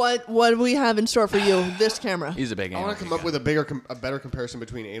what do we have in store for you? This camera. He's a big I anal want to bead come up guy. with a better comparison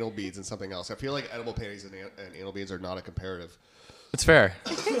between anal beads and something else. I feel like edible panties and anal beads are not a comparative It's fair.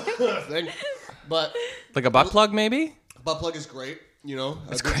 thing. But Like a butt plug, maybe? butt plug is great. You know,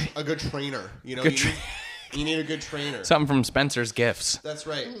 great. A good trainer. You know, Good you need a good trainer. Something from Spencer's Gifts. That's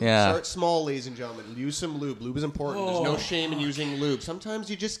right. Yeah. Start small, ladies and gentlemen. Use some lube. Lube is important. There's no shame in using lube. Sometimes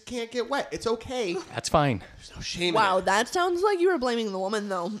you just can't get wet. It's okay. That's fine. There's no shame Wow, in it. that sounds like you were blaming the woman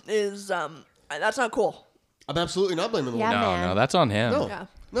though. That's not cool. I'm absolutely not blaming the Yeah. woman. No, man. no, that's on him. No. Yeah.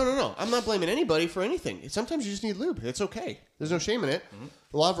 No. I'm not blaming anybody for anything. Sometimes you just need lube. It's okay. There's no shame in it.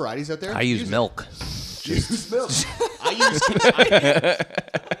 A lot of varieties out there. I use milk. Use milk.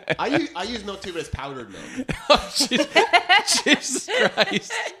 I use milk too, but it's powdered milk. Jesus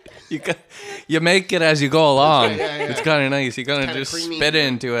Christ. You make it as you go along. Yeah. It's kind of nice. You kind of Kinda just creamy. spit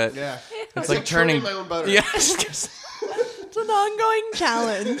into it. Yeah. It's like turning. my own butter. Yes. It's an ongoing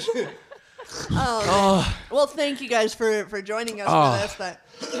challenge. Well, thank you guys for joining us for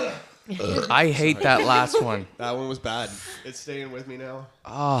this. I hate that last one. That one was bad. It's staying with me now.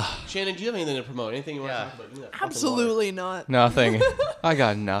 Ah, Shannon, do you have anything to promote? Anything you want Yeah. to talk about? Give me that fucking Absolutely not. nothing. I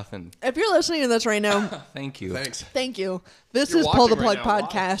got nothing. If you're listening to this right now, Thank you. water. Thanks. thank you. This You're is Pull the watching Plug right now. Wow.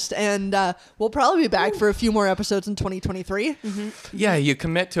 podcast, and we'll probably be back for a few more episodes in 2023. Yeah, you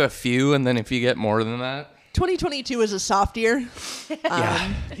commit to a few, and then if you get more than that, 2022 is a soft year.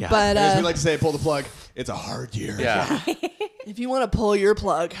 yeah. But As we like to say, pull the plug. It's a hard year. yeah. if you want to pull your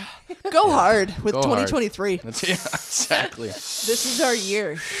plug, go hard with Go hard. 2023. That's yeah, exactly. This is our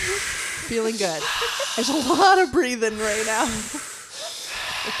year. Feeling good. There's a lot of breathing right now.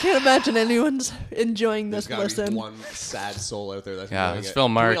 I can't imagine anyone's enjoying There's this got to be listen. one sad soul out there that's Yeah, enjoying it's it. Phil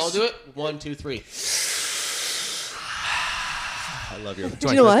Can Marks. we all do it? 1, 2, 3. I love your. Do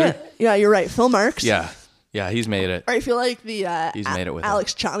you know what? Yeah, you're right. Phil Marks. Yeah, he's made it. I feel like the He's made it with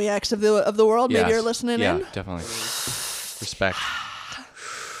Alex Chomiaks of the world. Maybe Yes. you're listening yeah, in. definitely. Respect.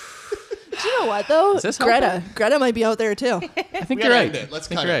 Do you know what though? this Greta. Greta might be out there too. I think We you're gotta right. end it. Let's I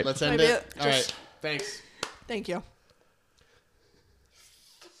think cut you're it. right. Let's end Maybe it. it All right. just- Thanks. Thank you.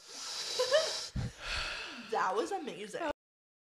 That was amazing.